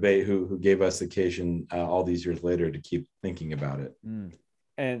hosted the debate who gave us occasion all these years later to keep thinking about it.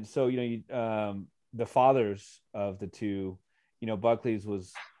 And so, the fathers of the two, Buckley's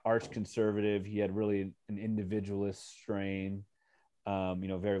was arch conservative. He had really an individualist strain,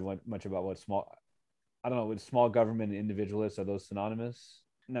 very much about what I don't know, with small government and individualists, are those synonymous?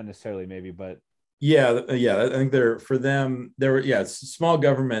 Not necessarily, maybe, but Yeah. I think for them, yeah, it's small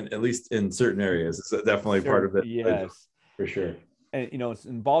government, at least in certain areas. It's definitely part of it. Yes. For sure. And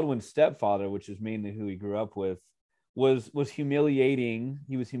and Baldwin's stepfather, which is mainly who he grew up with, was humiliating.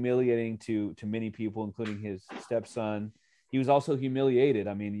 He was humiliating to many people, including his stepson. He was also humiliated.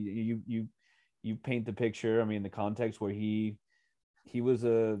 I mean, you paint the picture. I mean, the context where he was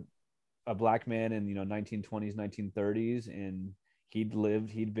a black man in 1920s, 1930s, and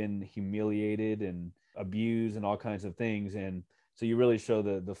he'd been humiliated and abused and all kinds of things. And so you really show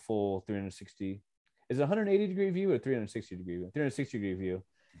the full 360. Is it 180 degree view or 360 degree view? 360 degree view,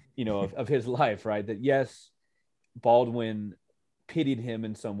 of his life, right? That yes, Baldwin pitied him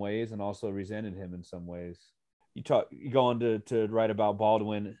in some ways and also resented him in some ways. You go on to write about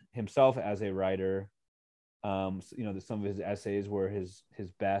Baldwin himself as a writer. Some of his essays were his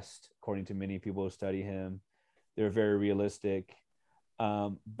best, according to many people who study him. They're very realistic.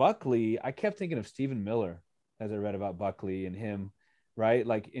 Buckley, I kept thinking of Stephen Miller as I read about Buckley and him, right?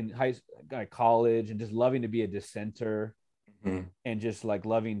 Like in college, and just loving to be a dissenter, and just like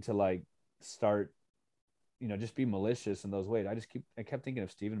loving to like start, just be malicious in those ways. I kept thinking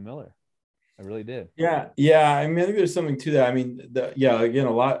of Stephen Miller. I really did. Yeah. I mean, I think there's something to that. I mean, again,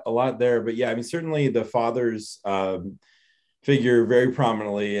 a lot there, but yeah, I mean, certainly the fathers figure very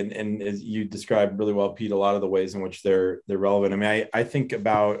prominently, and as you described really well, Pete, a lot of the ways in which they're relevant. I mean,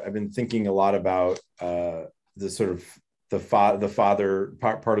 I've been thinking a lot about the sort of the father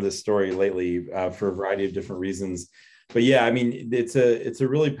part of this story lately for a variety of different reasons. But yeah, I mean, it's a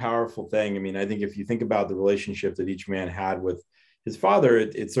really powerful thing. I mean, I think if you think about the relationship that each man had with his father,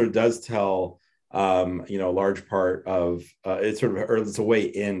 it sort of does tell, a large part of it's a way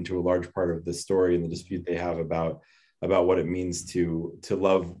into a large part of the story and the dispute they have about what it means to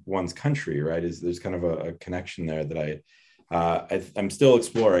love one's country, right? There's kind of a connection there that I'm still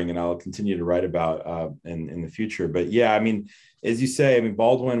exploring, and I'll continue to write about in the future. But yeah, I mean, as you say, I mean,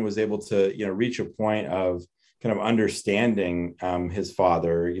 Baldwin was able to reach a point of kind of understanding his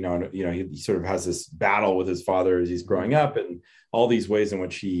father. He sort of has this battle with his father as he's growing up, and all these ways in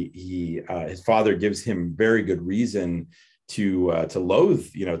which his father gives him very good reason to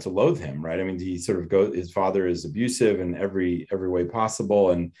loathe him, right? I mean, his father is abusive in every way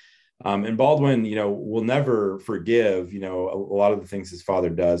possible, and Baldwin, will never forgive, a lot of the things his father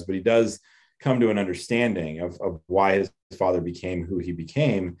does, but he does come to an understanding of why his father became who he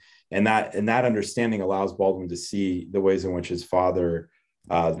became. And that understanding allows Baldwin to see the ways in which his father,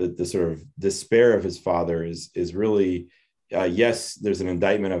 the sort of despair of his father is really, yes, there's an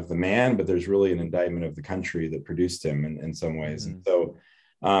indictment of the man, but there's really an indictment of the country that produced him in some ways. Mm-hmm. And so,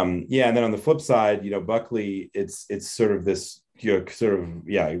 and then on the flip side, Buckley, it's sort of this,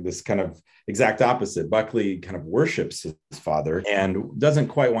 this kind of exact opposite. Buckley kind of worships his father and doesn't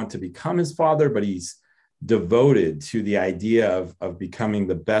quite want to become his father, but he's devoted to the idea of becoming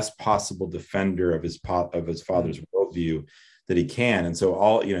the best possible defender of his father's worldview that he can. And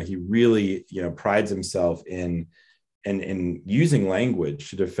so he really, prides himself in using language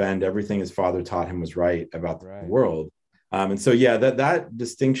to defend everything his father taught him was right about the world. And so, yeah, that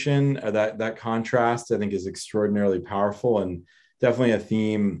distinction, that contrast, I think, is extraordinarily powerful and definitely a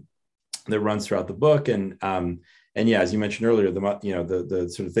theme that runs throughout the book. And yeah, as you mentioned earlier, the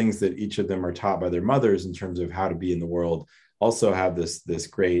sort of things that each of them are taught by their mothers in terms of how to be in the world also have this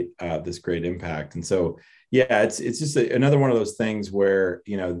great impact. And so, yeah, it's just another one of those things where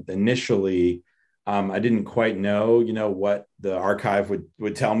initially I didn't quite know what the archive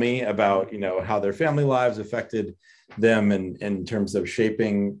would tell me about how their family lives affected them in terms of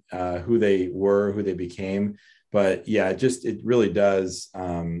shaping who they were, who they became. But yeah, it really does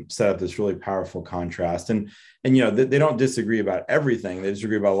set up this really powerful contrast. And they don't disagree about everything. They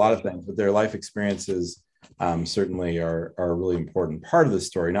disagree about a lot of things, but their life experiences certainly are a really important part of the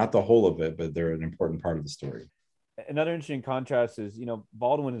story. Not the whole of it, but they're an important part of the story. Another interesting contrast is,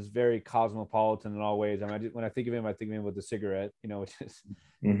 Baldwin is very cosmopolitan in all ways. I mean, when I think of him with the cigarette, which is,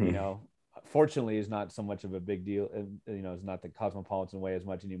 Mm-hmm. Fortunately is not so much of a big deal. It's not the cosmopolitan way as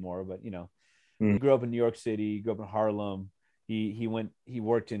much anymore, but, Mm-hmm. He grew up in New York City, grew up in Harlem. He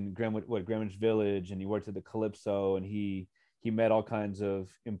worked in Greenwich Village, and he worked at the Calypso, and he met all kinds of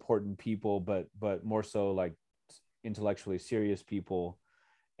important people, but more so like intellectually serious people.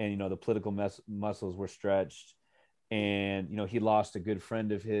 And, the political muscles were stretched. And, he lost a good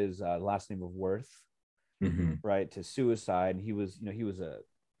friend of his, last name of Worth, Mm-hmm. right, to suicide. And he was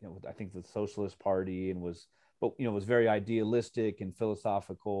I think the Socialist Party, and was very idealistic and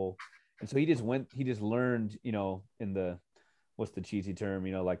philosophical. And so he just learned, in the, what's the cheesy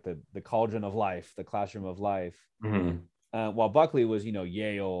term, like the cauldron of life, the classroom of life. Mm-hmm. While Buckley was,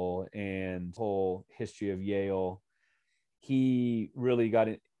 Yale and whole history of Yale, he really got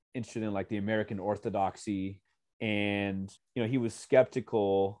interested in like the American orthodoxy. And, he was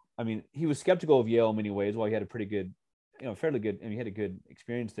skeptical. I mean, he was skeptical of Yale in many ways. While he had a pretty good, fairly good, and he had a good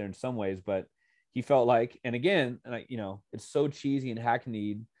experience there in some ways, but he felt like, and again, it's so cheesy and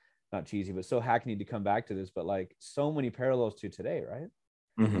hackneyed, not cheesy, but so hackneyed to come back to this, but like so many parallels to today, right?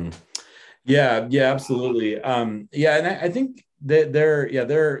 Mm-hmm. Yeah, absolutely. And I think that their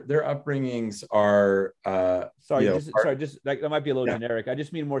upbringings are just like, that might be a little generic. I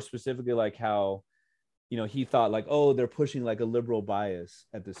just mean more specifically like how, he thought like, oh, they're pushing like a liberal bias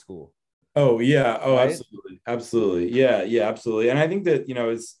at the school. Oh yeah. Oh, right? Absolutely. Yeah, absolutely. And I think that,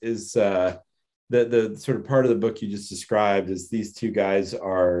 is the sort of part of the book you just described is these two guys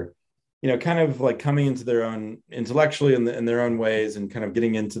are, kind of like coming into their own intellectually in their own ways and kind of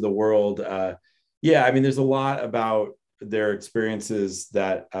getting into the world. I mean, there's a lot about their experiences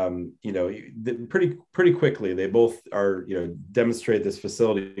that, pretty quickly, they both are, demonstrate this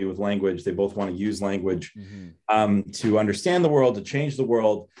facility with language. They both want to use language to understand the world, to change the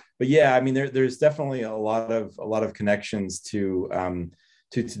world. But I mean, there's definitely a lot of connections to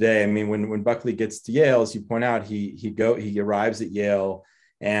today. I mean, when Buckley gets to Yale, as you point out, he arrives at Yale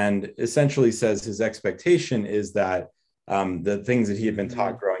and essentially says his expectation is that the things that he had been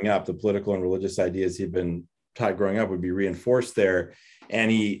taught growing up, the political and religious ideas he'd been taught growing up, would be reinforced there.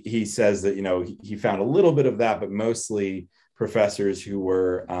 And he says that, he found a little bit of that, but mostly professors who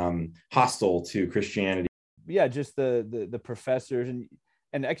were hostile to Christianity. Yeah, just the professors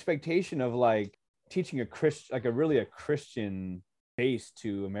and the expectation of like teaching a Christian base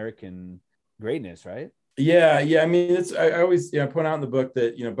to American greatness, right? Yeah. I mean, I always point out in the book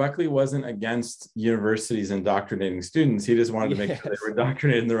that Buckley wasn't against universities indoctrinating students. He just wanted to make sure they were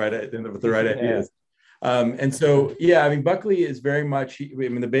indoctrinated with the right ideas. And so, I mean, Buckley is very much,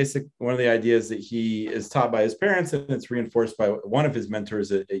 one of the ideas that he is taught by his parents, and it's reinforced by one of his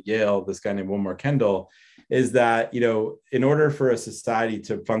mentors at Yale, this guy named Wilmer Kendall, is that, in order for a society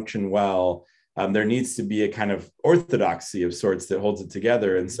to function well, there needs to be a kind of orthodoxy of sorts that holds it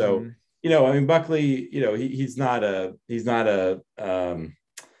together. And so, I mean, Buckley, he's not going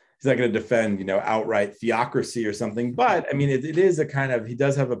to defend, outright theocracy or something, but I mean, it is a kind of, he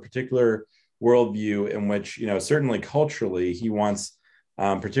does have a particular worldview in which, certainly culturally, he wants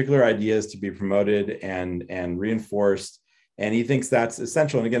particular ideas to be promoted and reinforced. And he thinks that's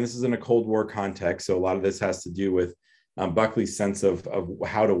essential. And again, this is in a Cold War context. So a lot of this has to do with Buckley's sense of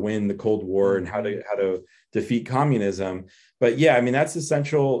how to win the Cold War and how to defeat communism. But I mean, that's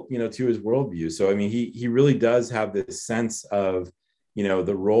essential, to his worldview. So, I mean, he really does have this sense of,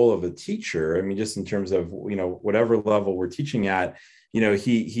 the role of a teacher. I mean, just in terms of, whatever level we're teaching at,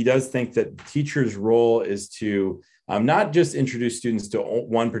 he does think that the teacher's role is to not just introduce students to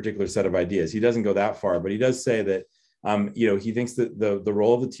one particular set of ideas. He doesn't go that far, but he does say that, he thinks that the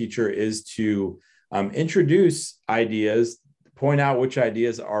role of the teacher is to introduce ideas, point out which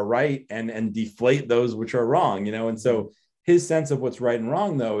ideas are right, and deflate those which are wrong, and so his sense of what's right and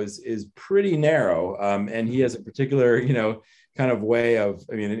wrong, though, is pretty narrow. And he has a particular, kind of way of,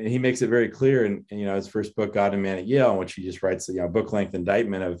 I mean, he makes it very clear in his first book, God and Man at Yale, in which he just writes a book length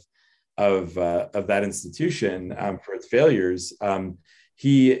indictment of that institution for its failures.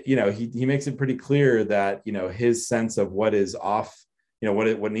 He makes it pretty clear that, his sense of what is off,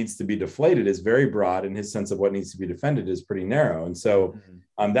 what needs to be deflated is very broad, and his sense of what needs to be defended is pretty narrow. And so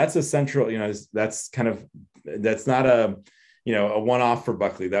that's a central, that's not a one-off for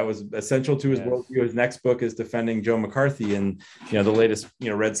Buckley. That was essential to his worldview. His next book is defending Joe McCarthy and, the latest,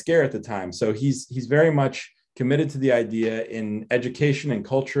 Red Scare at the time. So he's very much committed to the idea in education and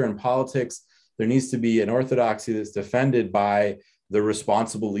culture and politics. There needs to be an orthodoxy that's defended by the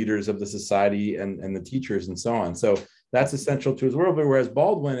responsible leaders of the society and the teachers and so on. So that's essential to his worldview. Whereas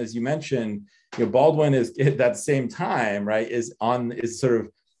Baldwin, as you mentioned, Baldwin is at that same time, right, is sort of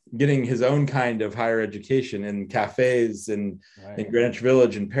getting his own kind of higher education in cafes and in Greenwich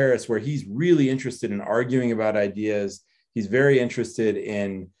Village in Paris, where he's really interested in arguing about ideas. He's very interested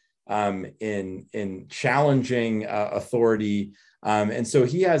in challenging authority. And so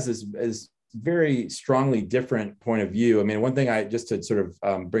he has this very strongly different point of view. I mean, one thing just to sort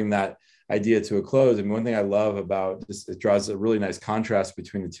of bring that idea to a close, I mean, one thing I love about this, it draws a really nice contrast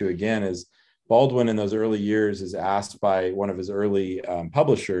between the two again, is Baldwin in those early years is asked by one of his early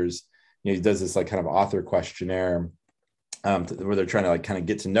publishers, he does this like kind of author questionnaire, where they're trying to like kind of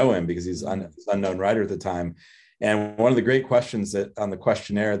get to know him because he's an unknown writer at the time. And one of the great questions that on the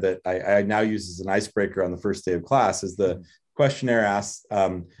questionnaire that I now use as an icebreaker on the first day of class is the questionnaire asks,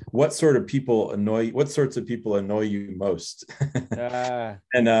 what sorts of people annoy you most?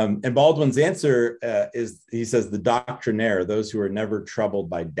 And Baldwin's answer is, he says, the doctrinaire, those who are never troubled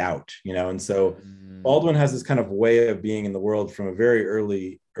by doubt, and so Baldwin has this kind of way of being in the world from a very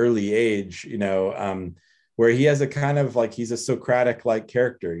early age, where he has a kind of like, he's a Socratic like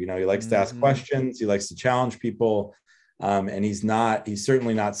character, he likes to ask questions, he likes to challenge people. And he's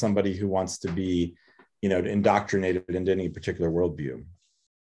certainly not somebody who wants to be, indoctrinated into any particular worldview.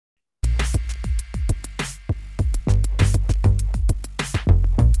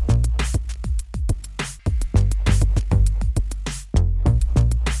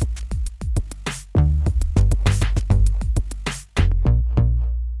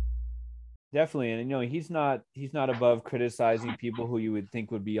 Definitely. And he's not above criticizing people who you would think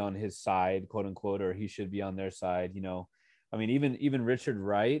would be on his side, quote unquote, or he should be on their side. I mean, even Richard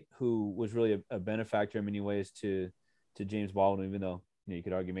Wright, who was really a benefactor in many ways to James Baldwin, even though you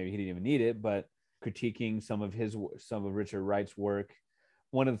could argue maybe he didn't even need it, but critiquing some of Richard Wright's work.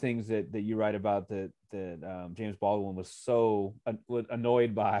 One of the things that you write about that James Baldwin was so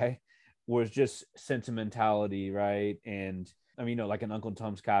annoyed by was just sentimentality, right? And I mean, like an Uncle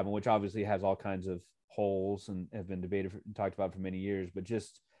Tom's Cabin, which obviously has all kinds of holes and have been debated and talked about for many years, but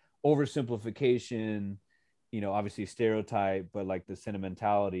just oversimplification, obviously stereotype, but like the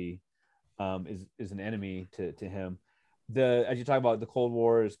sentimentality is an enemy to him. As you talk about the Cold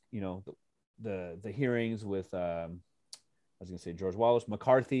War, is the hearings with I was going to say George Wallace,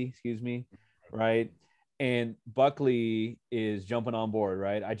 McCarthy, excuse me, right? And Buckley is jumping on board,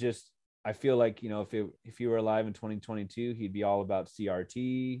 right? I feel like, if he were alive in 2022, he'd be all about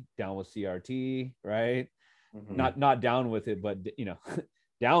CRT, down with CRT, right? Not down with it, but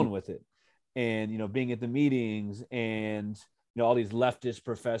down with it. And being at the meetings and all these leftist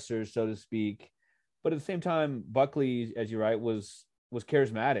professors, so to speak. But at the same time, Buckley, as you write, was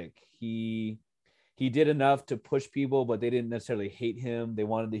charismatic. He did enough to push people, but they didn't necessarily hate him. They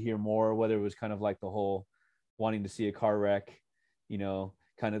wanted to hear more, whether it was kind of like the whole wanting to see a car wreck,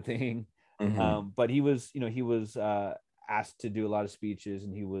 kind of thing. But he was asked to do a lot of speeches,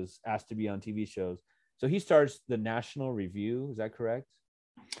 and he was asked to be on TV shows. So he starts the National Review. Is that correct?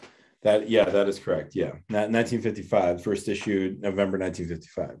 That is correct. Yeah. 1955, first issue, November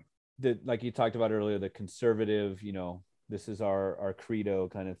 1955. Like you talked about earlier, the conservative, this is our credo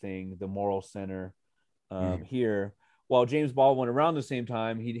kind of thing, the moral center here. While James Baldwin, around the same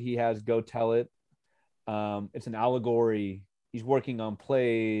time, he has Go Tell It. It's an allegory. He's working on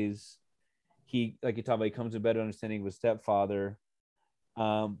plays. Like you talked about, he comes to a better understanding of his stepfather.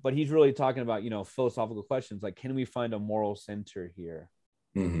 But he's really talking about, philosophical questions like, can we find a moral center here?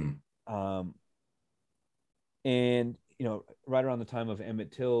 And, right around the time of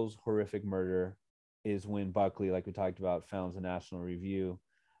Emmett Till's horrific murder is when Buckley, like we talked about, founds the National Review.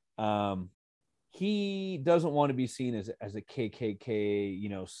 He doesn't want to be seen as a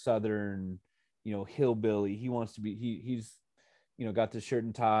KKK, Southern, hillbilly. He wants to be, he's, got the shirt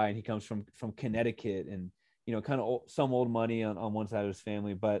and tie, and he comes from Connecticut, and, kind of some old money on one side of his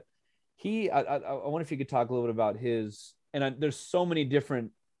family. But I wonder if you could talk a little bit about his, and there's so many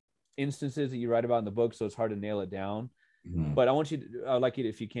different instances that you write about in the book, so it's hard to nail it down. But I'd like you to,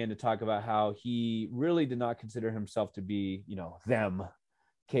 if you can, to talk about how he really did not consider himself to be, them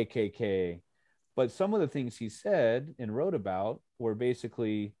KKK, but some of the things he said and wrote about were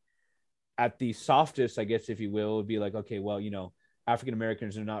basically at the softest, I guess, if you will, would be like, okay, well, African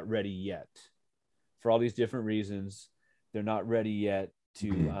Americans are not ready yet for all these different reasons. They're not ready yet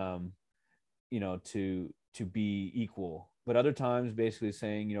to, to be equal. But other times, basically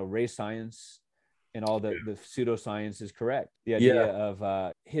saying, race science and all the pseudoscience is correct. The idea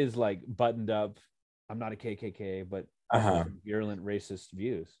of his like buttoned up, I'm not a KKK, but virulent racist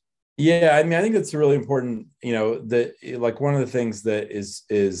views. Yeah, I mean, I think that's really important. Like one of the things that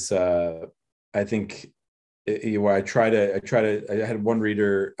is I think where I had one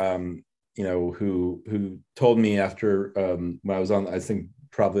reader, who told me after when I was on, I think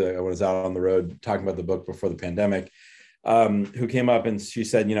probably I was out on the road talking about the book before the pandemic, who came up and she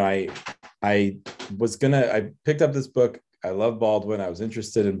said, I picked up this book. I love Baldwin. I was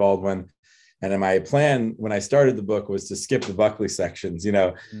interested in Baldwin. And my plan when I started the book was to skip the Buckley sections,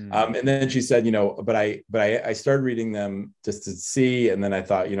 and then she said, but I started reading them just to see. And then I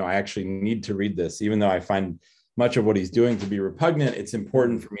thought, I actually need to read this, even though I find much of what he's doing to be repugnant. It's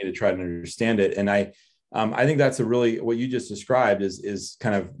important for me to try to understand it. And I think that's what you just described is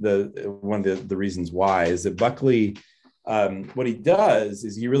kind of one of the reasons why is that Buckley what he does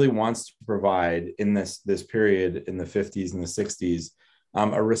is he really wants to provide in this period in the 50s and the 60s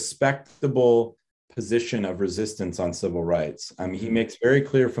a respectable position of resistance on civil rights. He makes very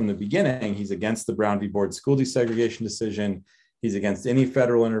clear from the beginning he's against the Brown v. Board school desegregation decision. He's against any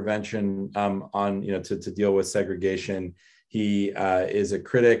federal intervention on to deal with segregation. He is a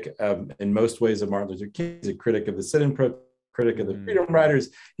critic in most ways of Martin Luther King. He's a critic of the sit-in protest, critic of the Freedom Riders.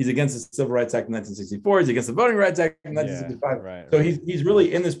 He's against the Civil Rights Act in 1964. He's against the Voting Rights Act in 1965. So he's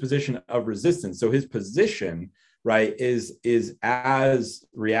really in this position of resistance. So his position, right, is as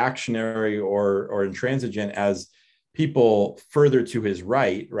reactionary or intransigent as people further to his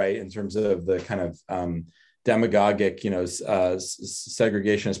right, in terms of the kind of demagogic,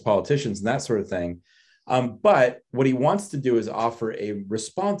 segregationist politicians and that sort of thing. But what he wants to do is offer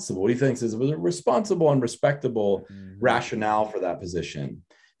what he thinks is a responsible and respectable rationale for that position.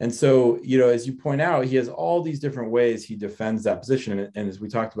 And so, as you point out, he has all these different ways he defends that position. And as we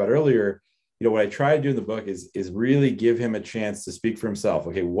talked about earlier, what I try to do in the book is really give him a chance to speak for himself.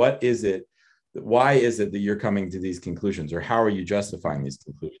 Okay, what is it? Why is it that you're coming to these conclusions, or how are you justifying these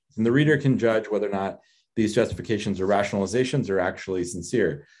conclusions? And the reader can judge whether or not these justifications or rationalizations are actually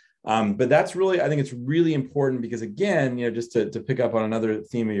sincere. But that's really, I think it's really important because, again, just to pick up on another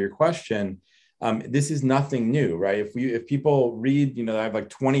theme of your question, this is nothing new, right? If people read, I have like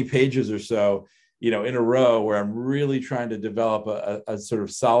 20 pages or so, in a row where I'm really trying to develop a sort of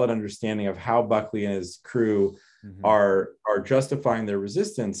solid understanding of how Buckley and his crew are justifying their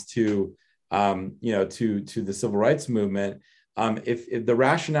resistance to the civil rights movement. If the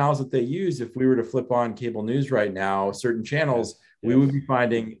rationales that they use, if we were to flip on cable news right now, certain channels, we would be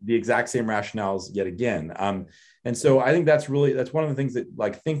finding the exact same rationales yet again. And so I think that's one of the things that,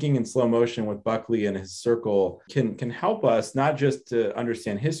 like, thinking in slow motion with Buckley and his circle can help us not just to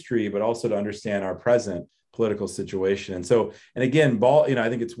understand history, but also to understand our present political situation. And so, and again, I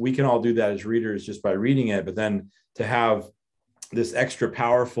think we can all do that as readers just by reading it, but then to have this extra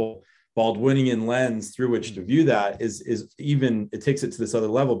powerful Baldwinian lens through which to view that is even, it takes it to this other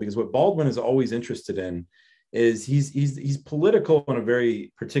level, because what Baldwin is always interested in is he's political in a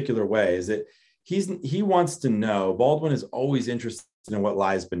very particular way. Is that he wants to know, Baldwin is always interested in what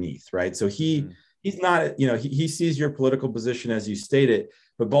lies beneath, right? So he's not, he sees your political position as you state it,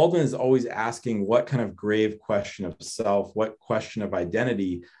 but Baldwin is always asking what kind of grave question of self, what question of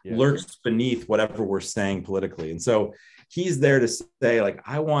identity lurks beneath whatever we're saying politically. And so he's there to say, like,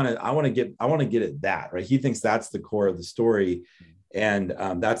 I want to get at that, right? He thinks that's the core of the story. And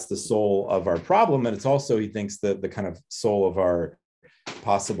that's the soul of our problem. And it's also, he thinks, the kind of soul of our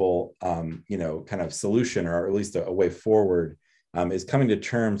possible, kind of solution, or at least a way forward, is coming to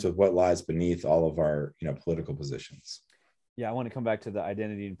terms with what lies beneath all of our, political positions. Yeah, I want to come back to the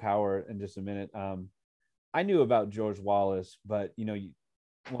identity and power in just a minute. I knew about George Wallace, but,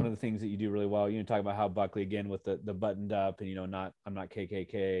 one of the things that you do really well, talk about how Buckley, again, with the buttoned up and, I'm not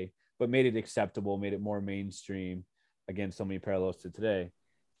KKK, but made it acceptable, made it more mainstream. Again, so many parallels to today.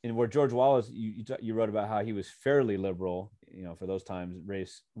 And where George Wallace, you wrote about how he was fairly liberal, for those times,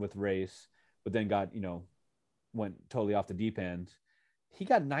 race, but then got, went totally off the deep end. He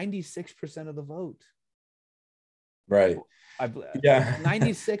got 96% of the vote. Right.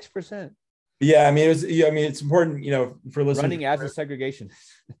 96%. Yeah. I mean, it's important, for listeners. Running as a segregationist.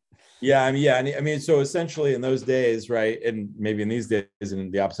 Yeah. I mean, so essentially in those days, right, and maybe in these days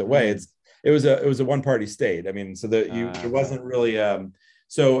in the opposite way, it was a one-party state. I mean, so it wasn't really.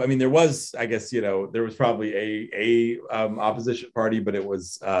 So I mean, there was, I guess, there was probably a opposition party, but it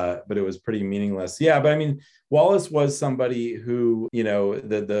was pretty meaningless. Yeah, but I mean, Wallace was somebody who,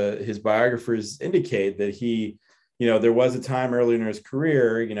 his biographers indicate that he, there was a time early in his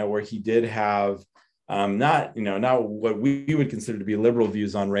career, where he did have not what we would consider to be liberal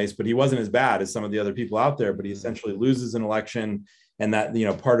views on race, but he wasn't as bad as some of the other people out there. But he essentially loses an election. And that,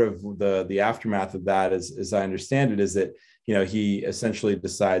 part of the aftermath of that, as I understand it, is that, he essentially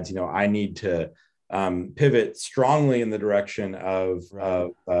decides, I need to pivot strongly in the direction of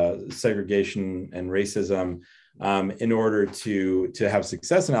segregation and racism in order to have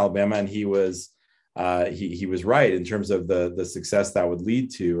success in Alabama. And he was right in terms of the success that would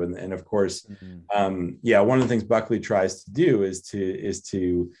lead to. And of course, one of the things Buckley tries to do is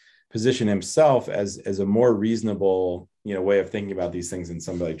to position himself as a more reasonable, way of thinking about these things than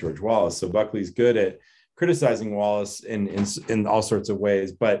somebody like George Wallace. So Buckley's good at criticizing Wallace in all sorts of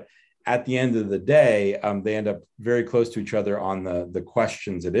ways, but at the end of the day, they end up very close to each other on the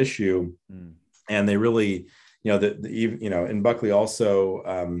questions at issue, and they really, and Buckley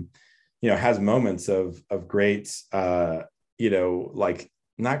also, has moments of great, like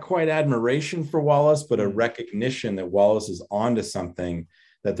not quite admiration for Wallace, but a Mm. recognition that Wallace is onto something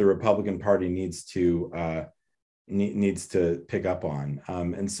that the Republican Party needs to pick up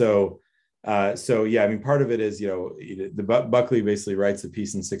on. So yeah, I mean, part of it is, the Buckley basically writes a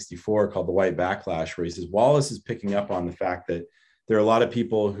piece in '64 called "The White Backlash," where he says Wallace is picking up on the fact that there are a lot of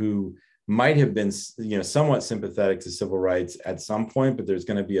people who might have been, somewhat sympathetic to civil rights at some point, but there's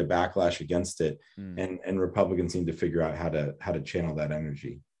going to be a backlash against it, and Republicans need to figure out how to channel that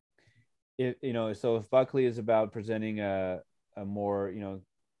energy. So if Buckley is about presenting a more,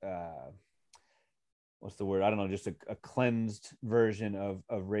 what's the word? I don't know, just a cleansed version of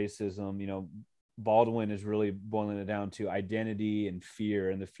racism. Baldwin is really boiling it down to identity and fear.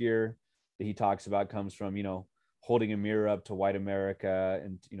 And the fear that he talks about comes from, holding a mirror up to white America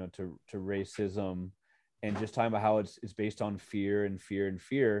and, to racism, and just talking about how it's based on fear and fear and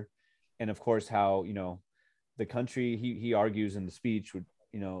fear. And of course, how, the country, he argues in the speech,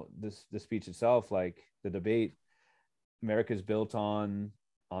 the speech itself, like the debate, America is built on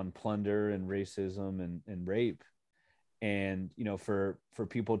plunder and racism and rape. And, for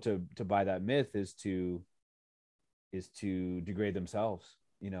people to buy that myth is to degrade themselves,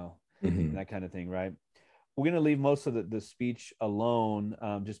 and that kind of thing. Right. We're going to leave most of the speech alone,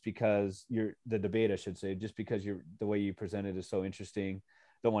 just because the debate, I should say, just because the way you present it is so interesting.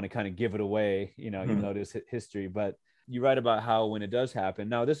 Don't want to kind of give it away, even though it is history, but you write about how when it does happen.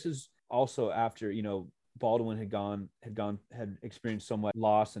 Now, this is also after, Baldwin had experienced so much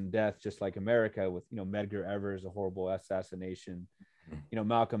loss and death, just like America, with, Medgar Evers, a horrible assassination,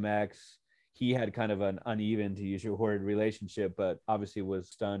 Malcolm X, he had kind of an uneven, to use your word, relationship, but obviously was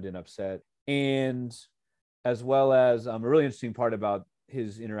stunned and upset. And as well as a really interesting part about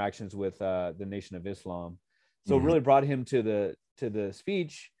his interactions with the Nation of Islam. So it really brought him to the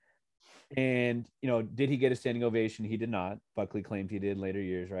speech. And, did he get a standing ovation? He did not. Buckley claimed he did in later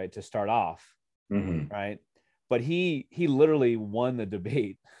years, right, to start off. Right. But he literally won the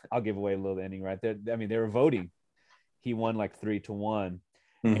debate. I'll give away a little ending right there. I mean, they were voting. He won like 3-1.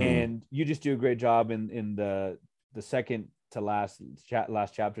 And you just do a great job in the second to last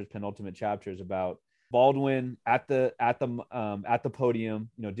chapters, penultimate chapters, about Baldwin at the podium,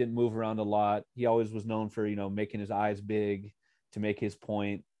 didn't move around a lot. He always was known for, making his eyes big to make his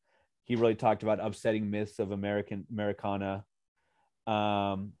point. He really talked about upsetting myths of Americana.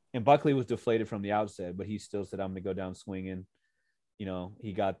 And Buckley was deflated from the outset, but he still said, "I'm going to go down swinging."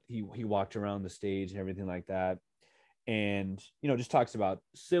 He walked around the stage and everything like that. And, just talks about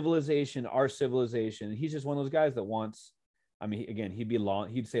civilization, our civilization. He's just one of those guys that wants,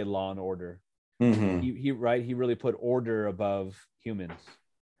 he'd say law and order. He really put order above humans.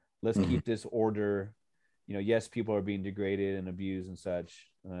 Let's keep this order. Yes, people are being degraded and abused and such.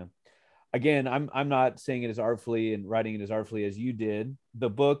 Again, I'm not saying it as artfully and writing it as artfully as you did. The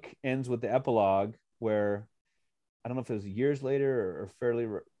book ends with the epilogue, where I don't know if it was years later or fairly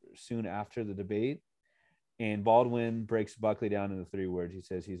soon after the debate, and Baldwin breaks Buckley down into 3 words. He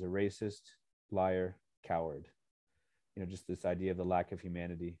says he's a racist, liar, coward. Just this idea of the lack of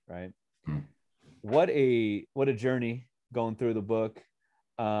humanity, right? What a journey going through the book.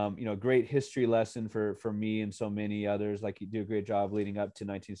 Great history lesson for me and so many others. Like, you do a great job leading up to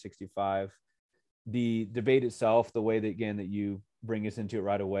 1965. The debate itself, the way that you bring us into it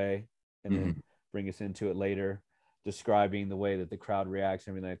right away, and then bring us into it later, describing the way that the crowd reacts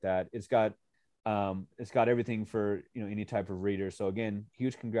and everything like that. It's got everything for, any type of reader. So again,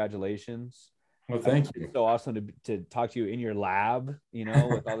 huge congratulations. Well, thank you. It's so awesome to talk to you in your lab,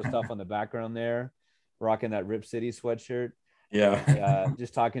 with all the stuff on the background there, rocking that Rip City sweatshirt. Yeah.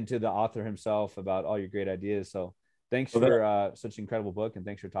 Just talking to the author himself about all your great ideas. So thanks for such an incredible book, and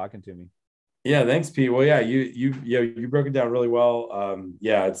thanks for talking to me. Yeah, thanks, Pete. Well, yeah, you broke it down really well.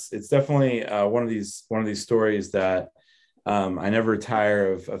 It's definitely one of these stories that I never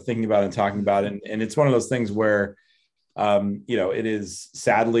tire of thinking about and talking about, and it's one of those things where it is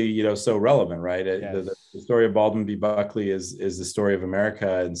sadly so relevant, right? Yes. The story of Baldwin v. Buckley is the story of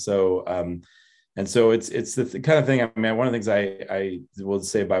America, and so it's the kind of thing. I mean, one of the things I will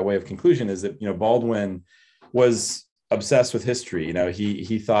say by way of conclusion is that Baldwin was obsessed with history.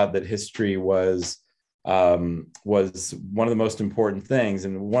 He thought that history was one of the most important things,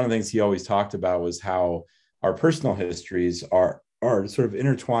 and one of the things he always talked about was how our personal histories are sort of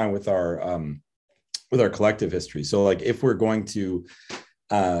intertwined with our collective history. So, like, if we're going to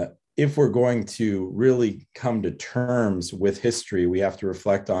really come to terms with history, we have to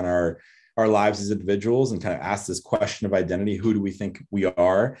reflect on our lives as individuals and kind of ask this question of identity: who do we think we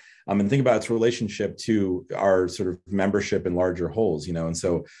are? And think about its relationship to our sort of membership in larger wholes, and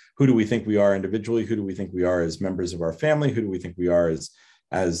so who do we think we are individually? Who do we think we are as members of our family? Who do we think we are as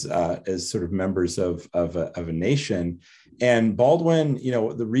as sort of members of a nation. And Baldwin,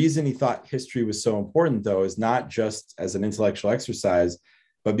 the reason he thought history was so important, though, is not just as an intellectual exercise,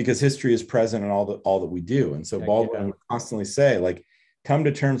 but because history is present in all that we do. And so Baldwin would constantly say, like, come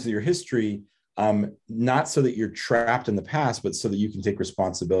to terms with your history, not so that you're trapped in the past, but so that you can take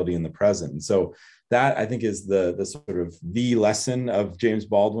responsibility in the present. And so that, I think, is the sort of the lesson of James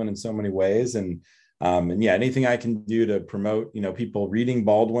Baldwin in so many ways. And yeah, anything I can do to promote, people reading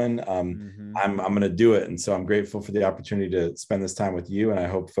Baldwin, I'm going to do it. And so I'm grateful for the opportunity to spend this time with you. And I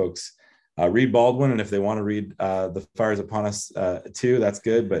hope folks read Baldwin. And if they want to read The Fires Upon Us too, that's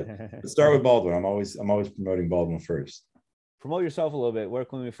good. But start with Baldwin. I'm always promoting Baldwin first. Promote yourself a little bit. Where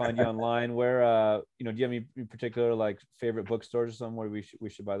can we find you online? Where, do you have any particular like favorite bookstores or somewhere we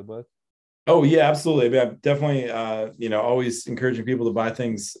should buy the book? Oh yeah, absolutely. I mean, I'm definitely, always encouraging people to buy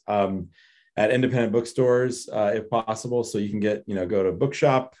things at independent bookstores if possible. So you can go to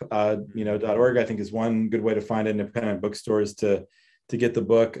bookshop.org, I think is one good way to find independent bookstores to get the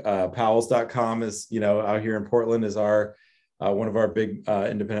book. Powell's.com is, out here in Portland is one of our big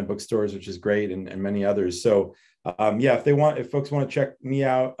independent bookstores, which is great, and many others. So if folks want to check me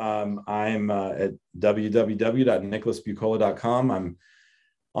out, I'm at www.nicholasbuccola.com. I'm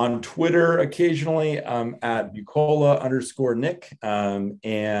on Twitter occasionally at Buccola_Nick.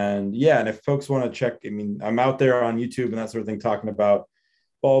 And if folks want to check, I mean, I'm out there on YouTube and that sort of thing, talking about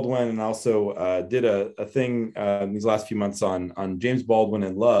Baldwin, and also did a thing these last few months on James Baldwin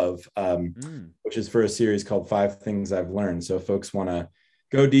and love, which is for a series called 5 Things I've Learned. So if folks want to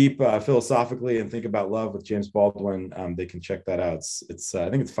go deep philosophically and think about love with James Baldwin, they can check that out. It's I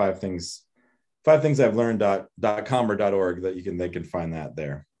think it's 5thingsI've learned.com or .org that they can find that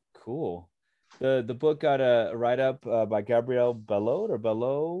there. Cool. The book got a write-up by Gabrielle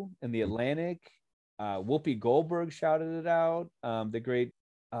Bellow in the Atlantic. Whoopi Goldberg shouted it out. The great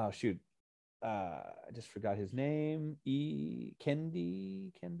I just forgot his name. Ibram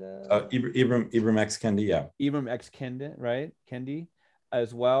X. Kendi, yeah. Ibram X. Kendi, right? Kendi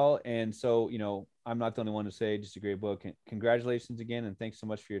as well. And so, I'm not the only one to say just a great book. Congratulations again, and thanks so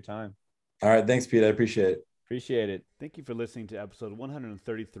much for your time. All right. Thanks, Pete. I appreciate it. Appreciate it. Thank you for listening to episode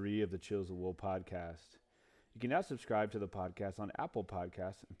 133 of the Chills at Will podcast. You can now subscribe to the podcast on Apple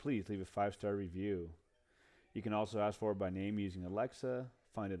Podcasts, and please leave a 5-star review. You can also ask for it by name using Alexa,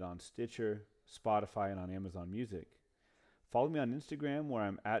 find it on Stitcher, Spotify, and on Amazon Music. Follow me on Instagram, where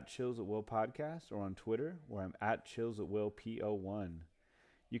I'm at Chills at Will Podcast, or on Twitter, where I'm at Chills at Will PO1.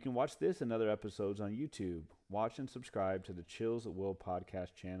 You can watch this and other episodes on YouTube. Watch and subscribe to the Chills at Will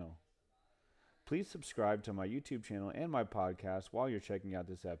podcast channel. Please subscribe to my YouTube channel and my podcast while you're checking out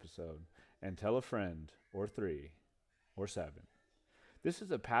this episode, and tell a friend, or 3, or 7. This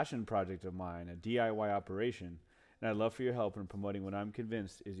is a passion project of mine, a DIY operation, and I'd love for your help in promoting what I'm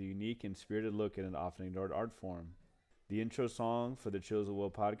convinced is a unique and spirited look at an often ignored art form. The intro song for the Chills at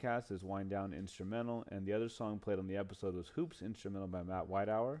Will podcast is Wind Down Instrumental, and the other song played on the episode was Hoops Instrumental by Matt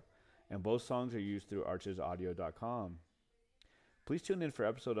Whitehour, and both songs are used through archesaudio.com. Please tune in for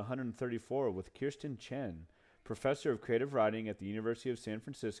episode 134 with Kirsten Chen, professor of creative writing at the University of San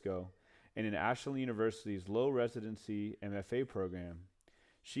Francisco and in Ashland University's Low Residency MFA program.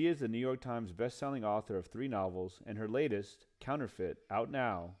 She is the New York Times bestselling author of 3 novels, and her latest, Counterfeit, out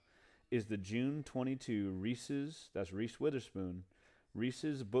now, is the June 22 Reese's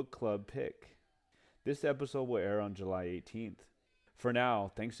Book Club pick. This episode will air on July 18th. For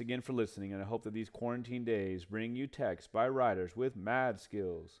now, thanks again for listening, and I hope that these quarantine days bring you texts by writers with mad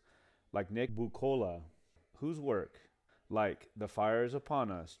skills, like Nick Buccola, whose work, like The Fire is Upon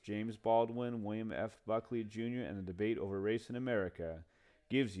Us, James Baldwin, William F. Buckley Jr., and the debate over race in America,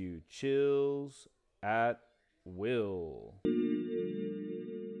 gives you chills at will.